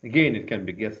 Again, it can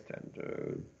be guessed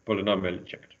and polynomially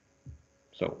checked.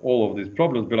 So all of these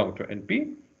problems belong to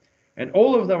NP, and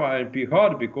all of them are NP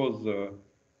hard because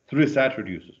three set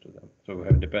reduces to them. So we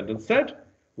have independent set,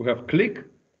 we have click,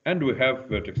 and we have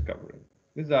vertex covering.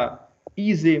 These are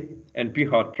easy NP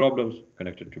hard problems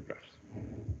connected to graphs.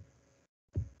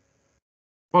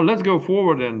 Well, let's go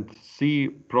forward and see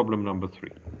problem number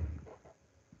 3.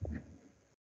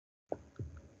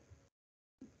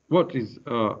 What is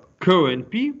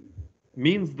co-NP?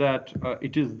 Means that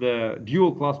it is the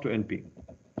dual class to NP.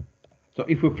 So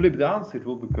if we flip the answer, it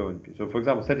will be co-NP. So for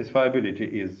example,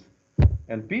 satisfiability is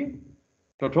NP,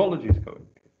 tautology is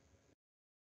co-NP.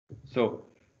 So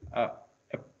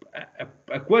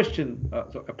a question,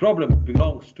 so a problem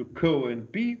belongs to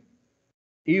co-NP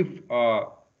if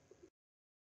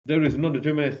there is a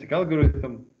non-deterministic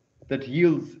algorithm that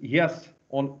yields yes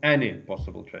on any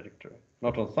possible trajectory,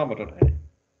 not on some, but on any.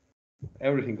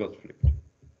 Everything goes flipped.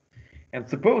 And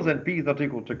suppose NP is not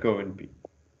equal to co-NP.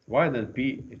 Why then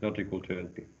P is not equal to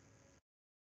NP?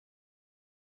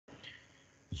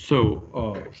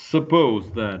 So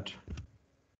suppose that,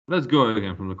 let's go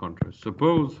again from the contrast.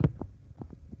 Suppose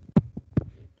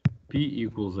P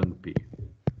equals NP.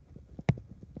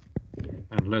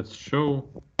 And let's show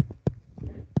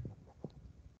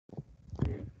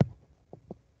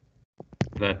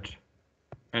that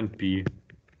NP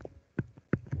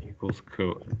equals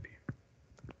co-NP.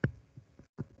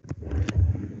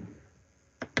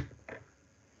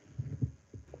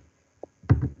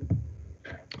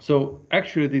 So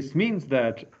actually this means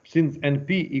that since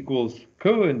NP equals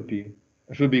co-NP,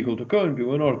 should be equal to co-NP,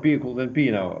 we know P equals NP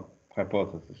in our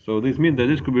hypothesis. So this means that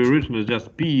this could be written as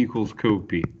just P equals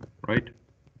co-P, right?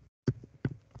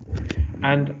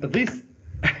 And this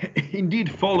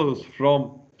indeed follows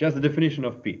from just the definition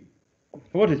of P.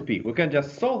 What is P? We can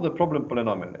just solve the problem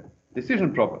polynomially.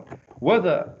 Decision problem,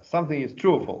 whether something is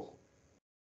true or false.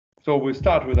 So we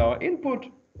start with our input,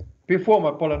 perform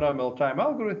a polynomial time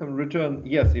algorithm, return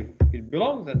yes if it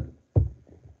belongs and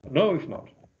no if not.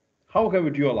 How can we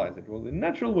dualize it? Well, in a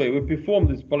natural way, we perform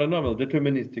this polynomial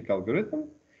deterministic algorithm,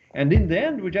 and in the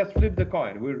end, we just flip the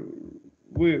coin.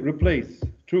 We replace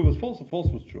true with false, or false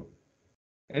with true.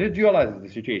 And it dualizes the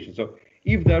situation. So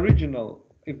if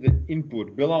the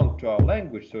input belonged to our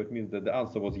language, so it means that the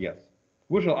answer was yes,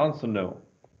 we shall answer no.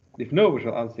 If no, we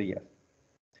shall answer yes.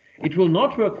 It will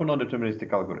not work for non-deterministic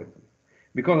algorithms,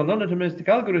 because a non-deterministic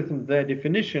algorithm, the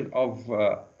definition of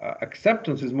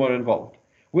acceptance is more involved.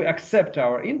 We accept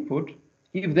our input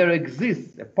if there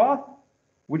exists a path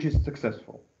which is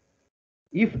successful.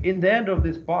 If in the end of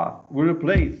this path we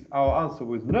replace our answer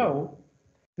with no,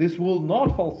 this will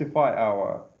not falsify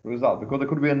our result, because there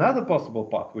could be another possible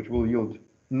path which will yield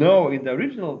no in the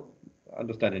original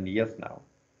understanding, yes now.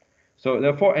 So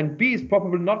therefore NP is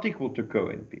probably not equal to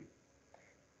co-NP.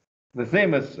 The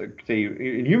same as, say,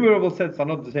 enumerable sets are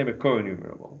not the same as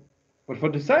co-enumerable. But for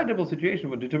decidable situation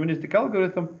with deterministic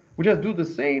algorithm, we just do the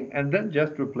same and then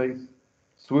just replace,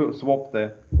 swap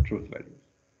the truth values.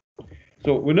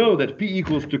 So we know that P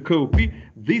equals to co-P.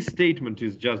 This statement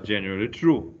is just generally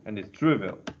true and it's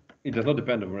trivial. It does not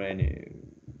depend on any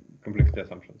complexity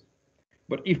assumptions.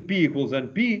 But if P equals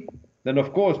NP, then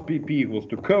of course P equals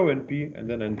to co-NP, and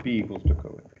then NP equals to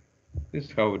co-NP. This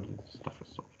is how stuff is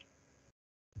solved.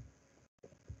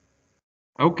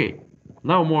 Okay,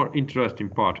 now more interesting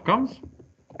part comes,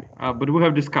 but we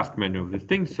have discussed many of these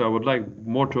things, so I would like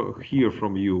more to hear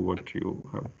from you what you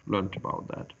have learned about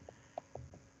that.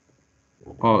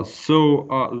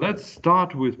 Let's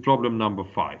start with problem number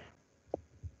 5.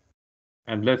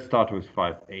 And let's start with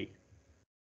 5a.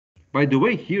 By the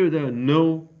way, here there are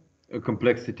no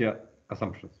complexity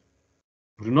assumptions.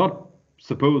 We do not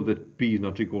suppose that P is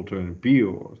not equal to NP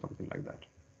or something like that.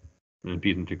 NP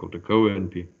is not equal to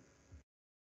co-NP.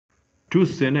 To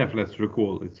CNF, let's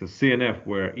recall, it's a CNF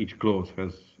where each clause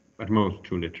has at most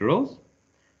 2 literals,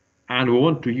 and we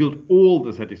want to yield all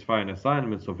the satisfying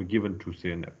assignments of a given 2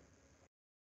 CNF.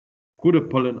 Could a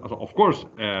of course,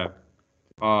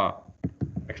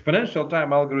 exponential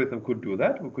time algorithm could do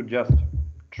that. We could just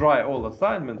try all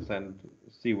assignments and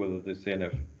see whether the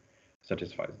CNF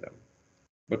satisfies them.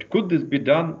 But could this be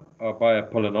done by a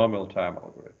polynomial time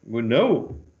algorithm? We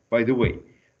know, by the way,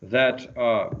 that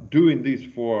doing this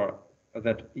for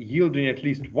that yielding at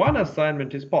least one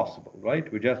assignment is possible,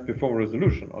 right? We just perform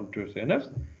resolution on 2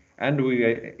 CNFs, and we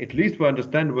at least we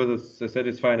understand whether a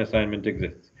satisfying assignment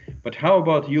exists. But how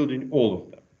about yielding all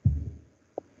of them?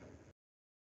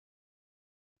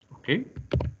 Okay.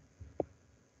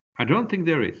 I don't think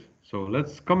there is. So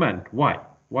let's comment why.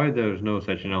 Why there is no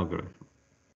such an algorithm.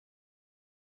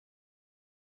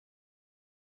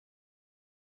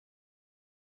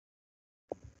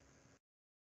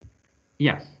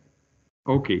 Yes.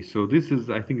 Okay, so this is,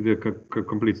 I think, the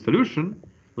complete solution.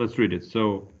 Let's read it.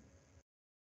 So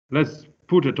let's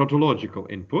put a tautological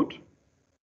input.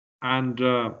 And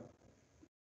so,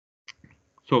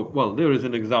 well, there is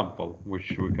an example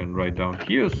which we can write down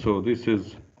here. So this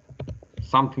is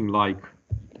something like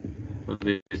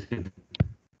this is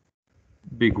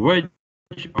big wedge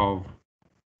of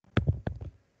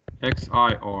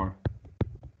xi or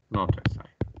not xi.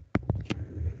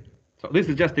 So this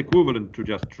is just equivalent to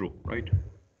just true, right?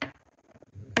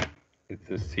 It's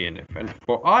a CNF. And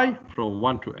for I, from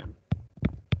 1 to n.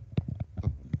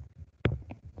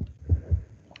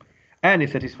 Any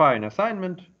satisfying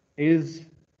assignment is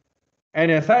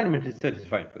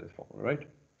satisfying for this formula, right?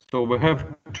 So we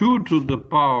have 2 to the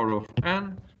power of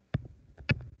n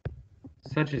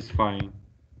satisfying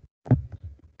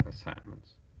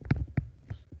assignments.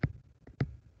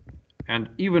 And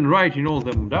even writing all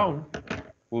them down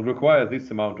will require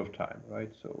this amount of time, right?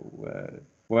 So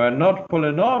we're not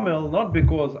polynomial, not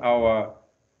because our,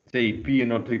 say, p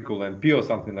not equal and p or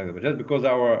something like that, but just because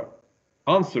our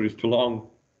answer is too long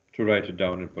to write it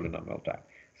down in polynomial time.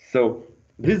 So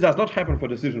this does not happen for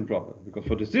decision problems, because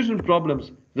for decision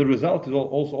problems, the result is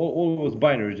also always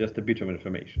binary, just a bit of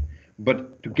information.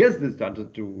 But to guess this done,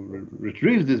 to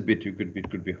retrieve this bit, it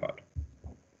could be hard.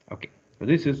 Okay, so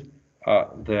this is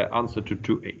the answer to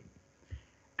 2a.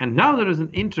 And now there is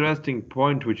an interesting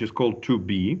point which is called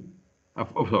 2b,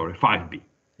 sorry, 5b,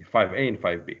 5a and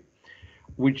 5b,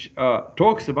 which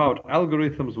talks about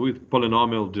algorithms with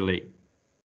polynomial delay.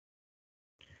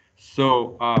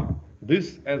 So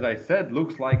this, as I said,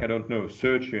 looks like, I don't know,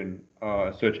 search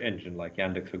engine like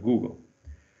Yandex or Google,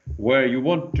 where you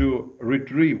want to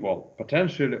retrieve, well,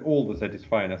 potentially all the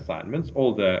satisfying assignments,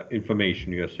 all the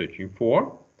information you are searching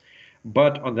for.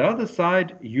 But on the other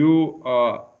side, you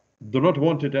do not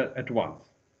want it at once.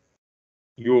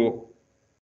 You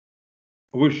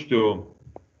wish to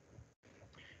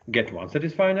get one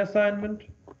satisfying assignment,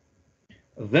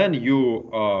 then you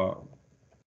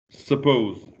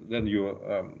then you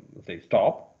say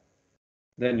stop,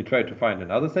 then you try to find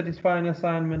another satisfying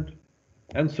assignment,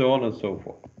 and so on and so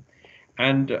forth.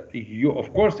 And you,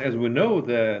 of course, as we know,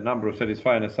 the number of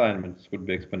satisfying assignments would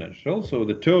be exponential, so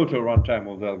the total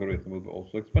runtime of the algorithm will be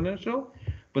also exponential.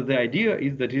 But the idea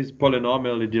is that it's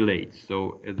polynomially delayed.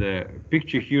 So the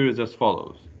picture here is as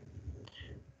follows.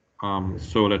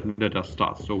 So let us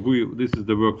start. So this is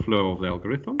the workflow of the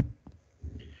algorithm.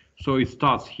 So it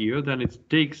starts here, then it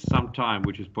takes some time,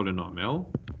 which is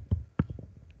polynomial.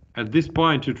 At this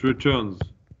point, it returns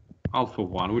alpha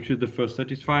 1, which is the first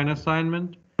satisfying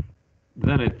assignment.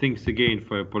 Then it thinks again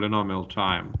for a polynomial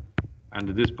time, and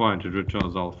at this point it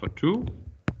returns alpha 2,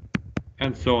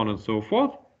 and so on and so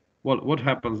forth. Well, what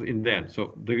happens in the end?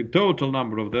 So the total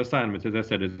number of the assignments, as I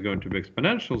said, is going to be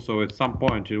exponential, so at some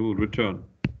point it will return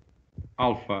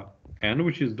alpha n,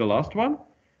 which is the last one,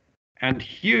 and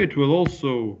here it will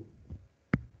also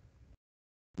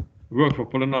work for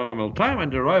polynomial time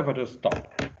and arrive at a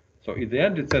stop. So in the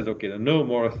end it says, okay, there are no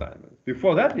more assignments.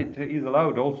 Before that, it is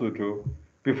allowed also to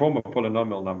perform a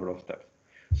polynomial number of steps.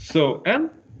 So n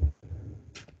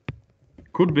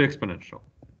could be exponential.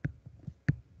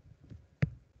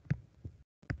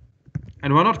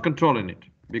 And we're not controlling it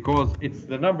because it's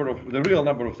the real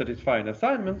number of satisfying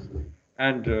assignments,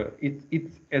 and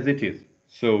it's as it is.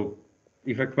 So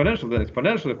if exponential, then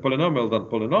exponential. If polynomial, then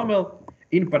polynomial.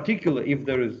 In particular, if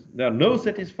there are no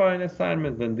satisfying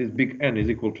assignments, then this big N is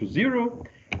equal to 0,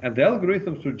 and the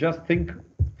algorithm should just think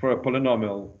for a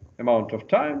polynomial amount of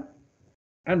time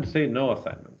and say no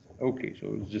assignments. Okay,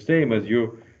 so it's the same as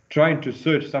you trying to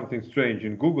search something strange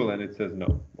in Google and it says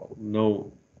no, well,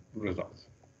 no results.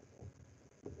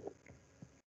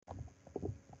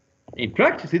 In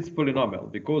practice, it's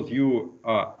polynomial because you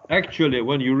actually,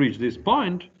 when you reach this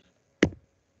point,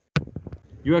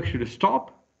 you actually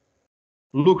stop,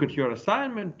 look at your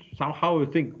assignment, somehow you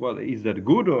think, well, is that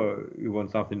good, or you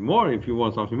want something more? If you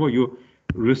want something more, you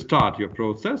restart your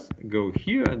process, go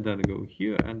here and then go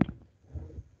here, and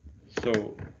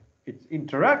so it's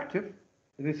interactive.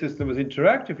 This system is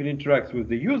interactive, it interacts with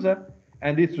the user,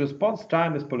 and its response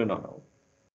time is polynomial.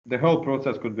 The whole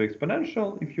process could be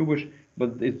exponential if you wish,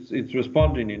 but it's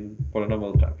responding in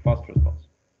polynomial time, fast response.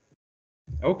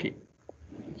 Okay,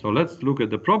 so let's look at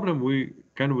the problem.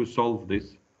 Can we solve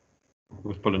this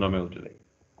with polynomial delay?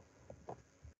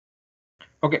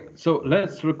 Okay, so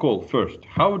let's recall first,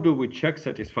 how do we check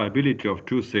satisfiability of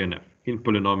 2CNF in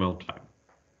polynomial time?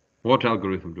 What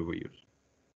algorithm do we use?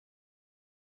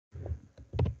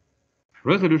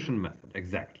 Resolution method,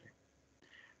 exactly.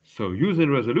 So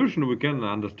using resolution, we can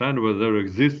understand whether there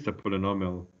exists a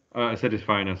polynomial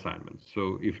satisfying assignment.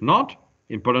 So if not,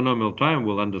 in polynomial time,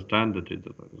 we'll understand that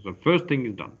the first thing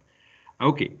is done.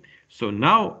 Okay, so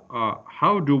now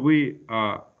how do we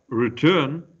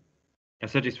return a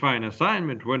satisfying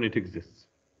assignment when it exists?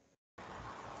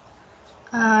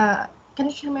 Can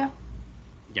you hear me?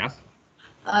 Yes.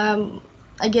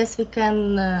 I guess we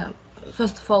can,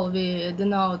 first of all, we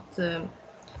denote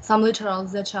some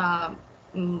literals that are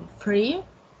free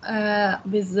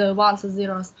with ones and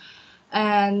zeros,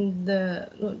 and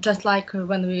just like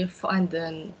when we find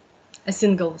a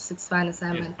single satisfying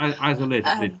assignment. Yes, isolated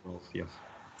literals, yes.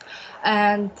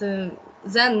 And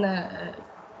then,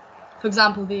 for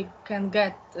example, we can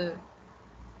get,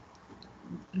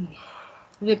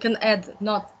 we can add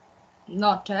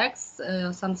not checks,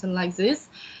 something like this,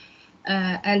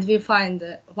 and we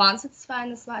find one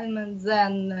satisfying assignment.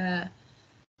 Then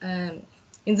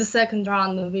in the second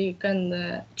run we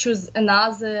can choose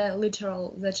another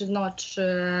literal that is not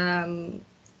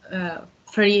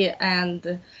free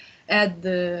and add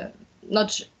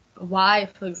not y,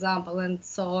 for example, and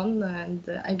so on. And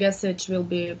I guess it will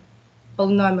be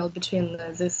polynomial between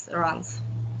these runs.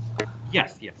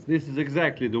 Yes, this is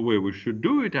exactly the way we should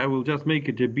do it. I will just make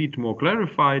it a bit more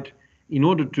clarified in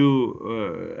order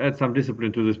to add some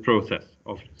discipline to this process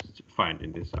of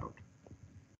finding this out.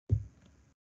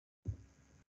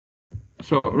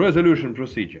 So, resolution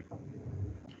procedure.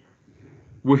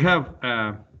 We have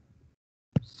a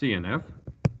CNF.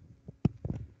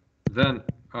 Then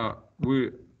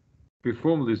we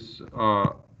perform this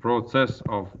process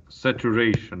of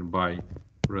saturation by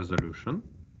resolution.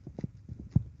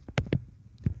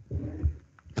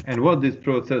 And what this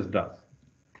process does,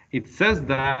 it says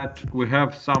that we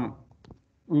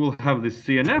will have this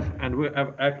CNF, and we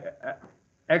have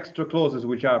extra clauses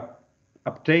which are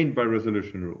obtained by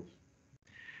resolution rules.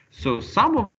 So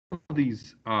some of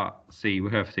these we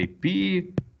have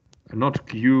P, not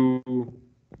Q,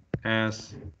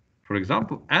 S, for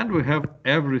example, and we have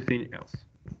everything else.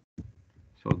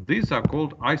 So these are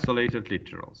called isolated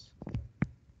literals.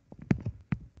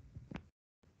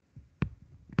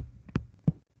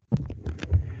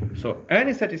 So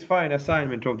any satisfying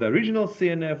assignment of the original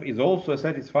CNF is also a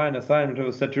satisfying assignment of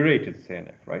a saturated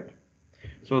CNF, right?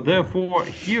 So therefore,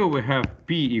 here we have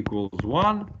P equals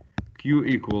 1, Q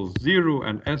equals 0,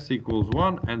 and S equals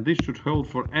 1, and this should hold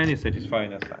for any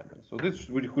satisfying assignment. So this,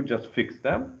 we could just fix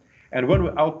them. And when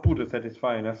we output a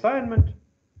satisfying assignment,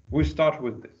 we start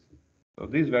with this. So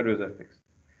these values are fixed.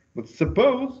 But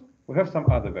suppose we have some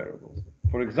other variables.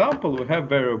 For example, we have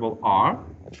variable R,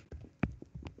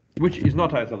 which is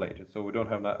not isolated, so we don't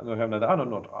have neither R nor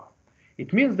not R.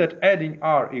 It means that adding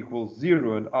R equals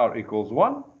 0 and R equals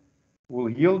 1 will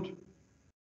yield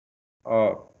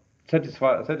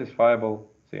satisfiable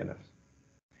CNFs.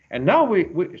 And now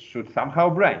we should somehow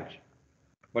branch.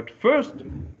 But first,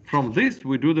 from this,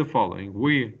 we do the following.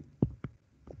 We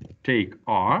take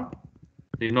R,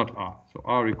 not R, so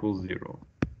R equals 0.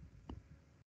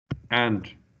 And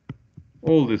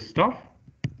all this stuff,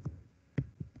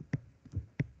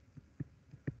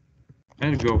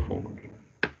 and go forward.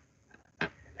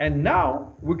 And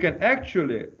now we can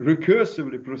actually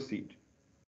recursively proceed.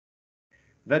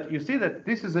 That you see that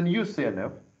this is a new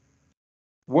CNF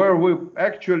where we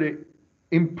actually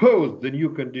impose the new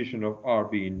condition of R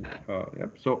being,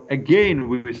 so again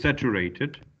we saturate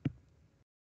it,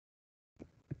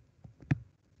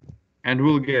 and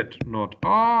we'll get not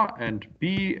R and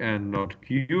P and not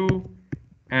Q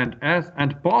and S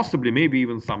and possibly maybe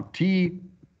even some T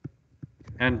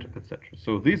and etc.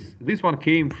 So this one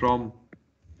came from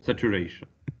saturation.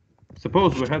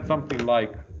 Suppose we had something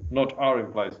like not R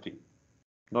implies T,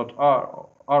 not R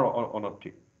or not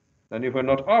T. Then if we're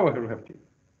not R, we have T.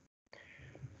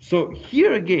 So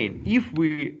here again, if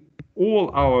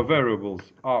all our variables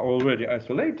are already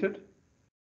isolated,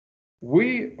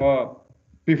 we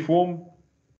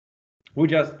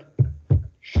just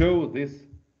show this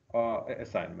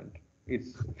assignment.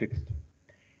 It's fixed.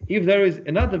 If there is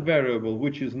another variable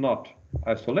which is not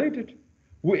isolated,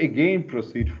 we again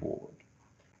proceed forward.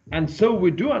 And so we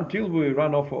do until we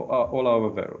run off all our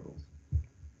variables.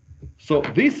 So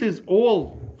this is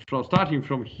all starting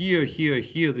from here,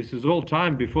 this is all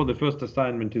time before the first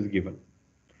assignment is given.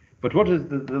 But what is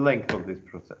the length of this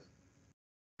process?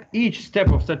 Each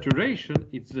step of saturation,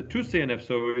 it's the 2 CNF,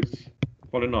 so it's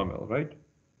polynomial, right?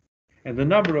 And the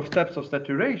number of steps of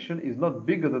saturation is not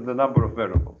bigger than the number of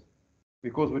variables,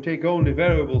 because we take only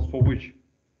variables for which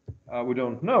we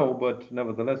don't know, but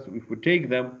nevertheless, if we take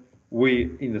them,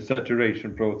 in the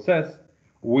saturation process,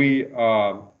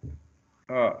 then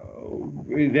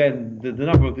the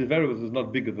number of these variables is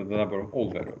not bigger than the number of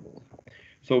all variables.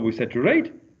 So we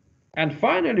saturate, and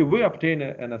finally we obtain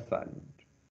an assignment.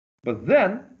 But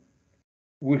then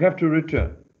we have to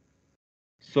return.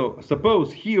 So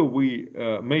suppose here we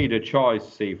made a choice,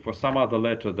 say, for some other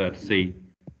letter that say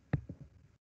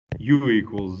u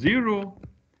equals 0,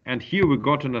 and here we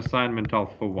got an assignment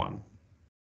alpha 1,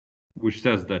 which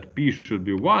says that p should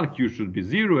be 1, q should be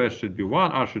 0, s should be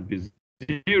 1, r should be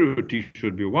 0, t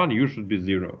should be 1, u should be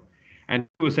 0. And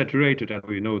we saturated, and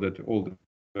we know that all the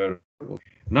variables.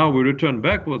 Now we return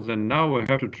backwards, and now we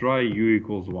have to try u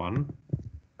equals 1.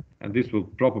 And this will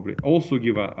probably also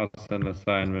give us an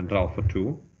assignment alpha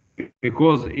 2,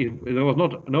 because if there was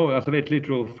no isolate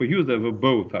literal for u, they were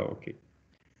both okay.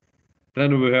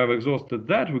 Then we have exhausted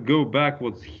that. We go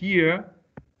backwards here,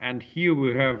 and here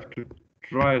we have to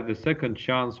try the second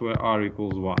chance where r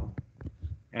equals 1.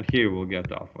 And here we'll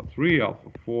get alpha 3,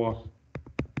 alpha 4,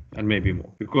 and maybe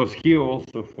more. Because here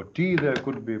also for t there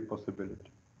could be a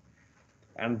possibility.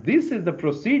 And this is the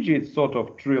procedure. It's sort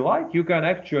of tree-like. You can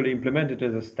actually implement it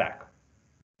as a stack.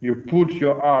 You put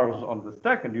your r's on the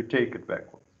stack and you take it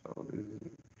backwards. So this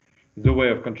is a way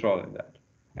of controlling that.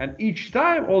 And each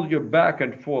time all your back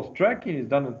and forth tracking is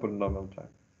done in polynomial time.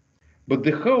 But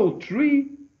the whole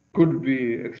tree could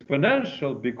be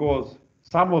exponential because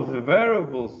some of the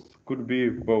variables could be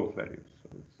both values.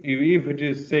 So if it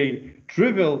is, say,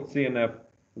 trivial CNF,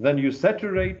 then you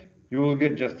saturate, you will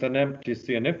get just an empty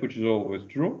CNF, which is always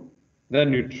true.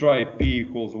 Then you try p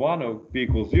equals 1 or p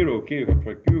equals 0, okay, you can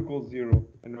try q equals 0,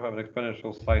 and you have an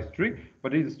exponential size tree.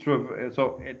 But it is true,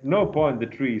 so at no point the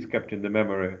tree is kept in the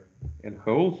memory in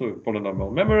whole, so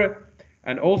polynomial memory,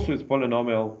 and also it's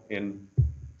polynomial in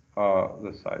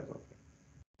the size of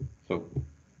it. So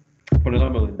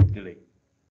polynomial in the delay,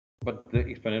 but the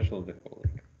exponential is the whole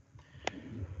thing.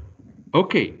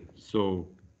 Okay, so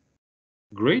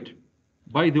great.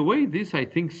 By the way, this I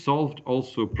think solved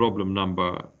also problem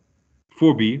number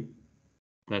 4b,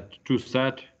 that to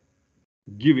set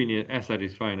giving a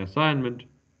satisfying assignment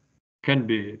can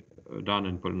be done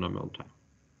in polynomial time.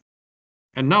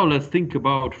 And now let's think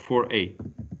about 4a.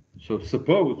 So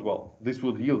suppose, well, this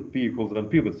would yield p equals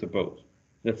np, but suppose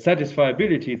that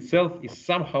satisfiability itself is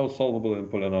somehow solvable in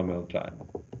polynomial time.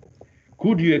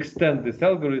 Could you extend this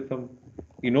algorithm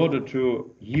in order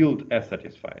to yield a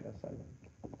satisfying assignment?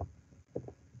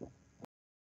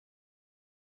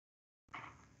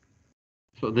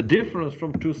 So the difference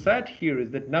from toSat here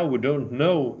is that now we don't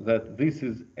know that this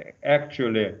is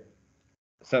actually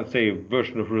some, say, a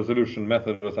version of resolution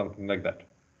method or something like that.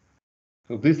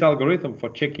 So this algorithm for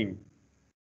checking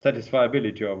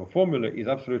satisfiability of a formula is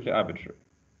absolutely arbitrary.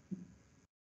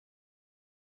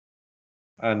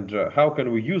 And how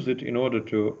can we use it in order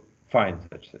to find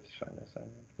such satisfying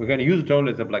assignment? We can use it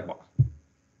only as a black box.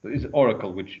 So it's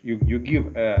Oracle, which you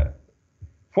give a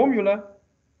formula,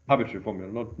 arbitrary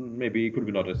formula, not maybe it could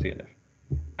be not a CNF,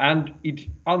 and it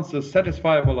answers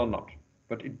satisfiable or not,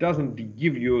 but it doesn't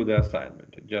give you the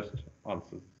assignment. It just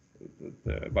answers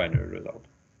the binary result.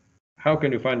 How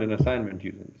can you find an assignment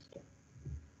using this stuff?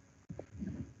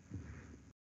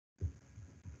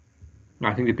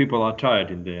 I think the people are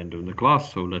tired in the end of the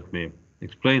class, so let me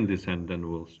explain this and then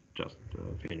we'll just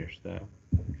finish the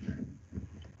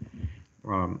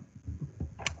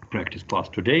practice class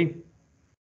today.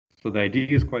 So the idea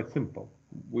is quite simple.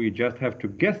 We just have to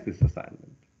guess this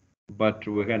assignment, but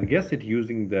we can guess it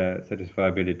using the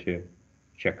satisfiability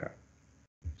checker.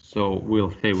 So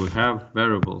we'll say we have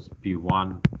variables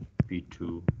p1,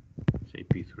 p2, say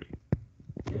p3.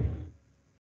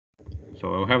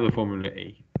 So I'll have the formula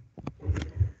A.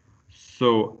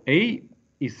 So A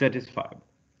is satisfiable.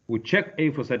 We check A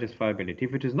for satisfiability.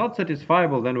 If it is not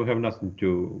satisfiable, then we have nothing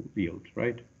to yield,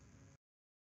 right?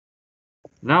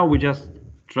 Now we just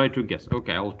try to guess.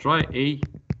 Okay, I'll try A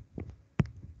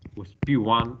with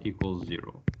P1 equals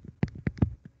 0.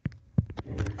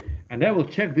 And I will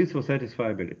check this for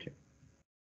satisfiability.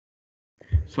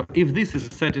 So if this is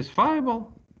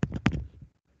satisfiable,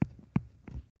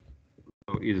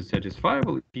 so is it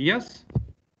satisfiable? If yes,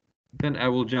 then I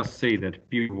will just say that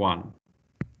P1,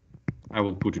 I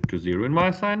will put it to 0 in my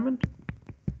assignment.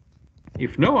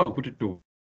 If no, I'll put it to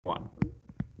 1.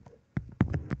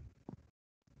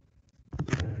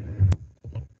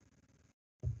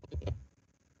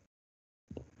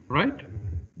 Right?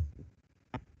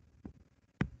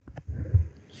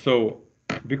 So,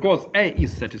 because A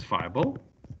is satisfiable,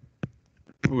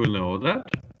 we'll know that.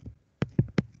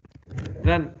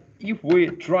 Then if we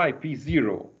try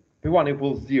P0, P1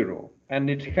 equals 0, and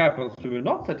it happens to be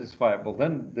not satisfiable,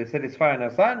 then the satisfying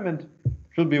assignment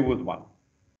should be with 1.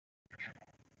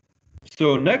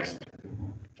 So next,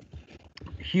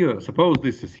 here, suppose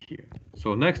this is here.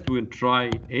 So next we try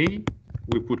A,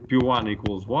 we put P1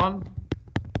 equals 1,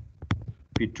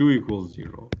 P2 equals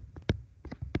 0.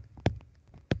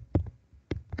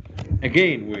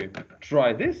 Again, we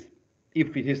try this.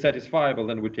 If it is satisfiable,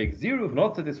 then we take 0. If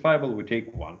not satisfiable, we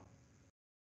take 1.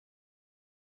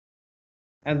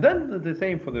 And then the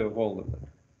same for the whole of that.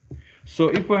 So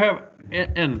if we have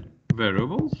n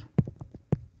variables,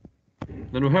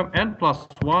 then we have n plus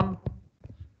 1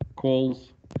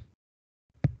 calls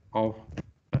of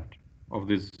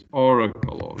this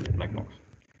oracle or black box.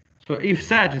 So if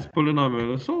SAT is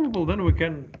polynomial solvable, then we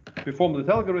can perform this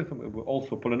algorithm.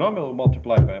 Also polynomial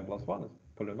multiplied by n plus 1 is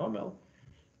polynomial.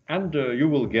 And you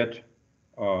will get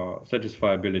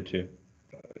satisfiability.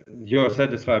 Your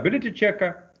satisfiability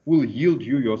checker will yield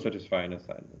you your satisfying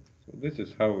assignment. So this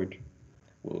is how it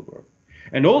will work.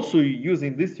 And also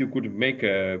using this, you could make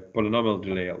a polynomial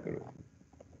delay algorithm.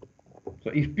 So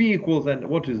if P equals N,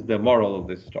 what is the moral of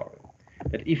this story?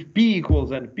 That if P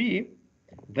equals NP,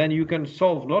 then you can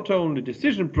solve not only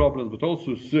decision problems, but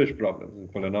also search problems in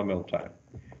polynomial time.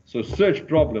 So search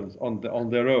problems on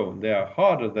their own, they are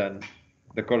harder than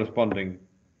the corresponding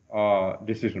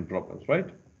decision problems, right?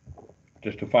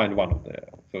 Just to find one of them.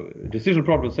 So decision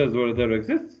problem says whether there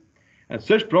exists, and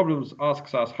search problems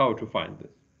asks us how to find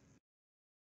this.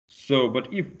 So, but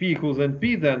if P equals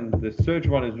NP, then the search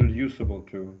one is reducible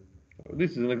to. So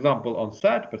this is an example on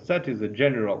SAT, but SAT is a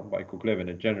general, by Kuklevin,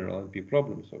 a general NP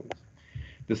problem, so it's,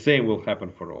 the same will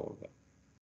happen for all of them.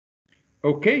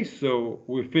 Okay, so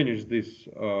we finished this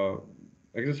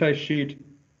exercise sheet,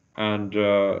 and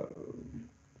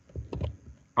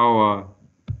our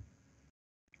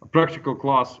practical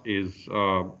class is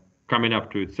coming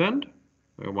up to its end.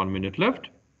 1 minute left.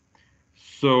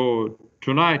 So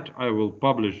tonight I will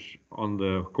publish on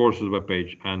the courses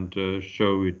webpage and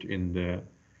show it in the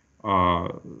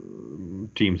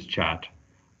Teams chat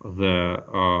the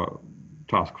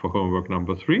task for homework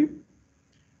number 3.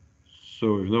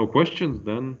 So if no questions,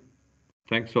 then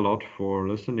thanks a lot for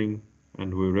listening,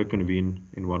 and we reconvene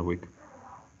in 1 week.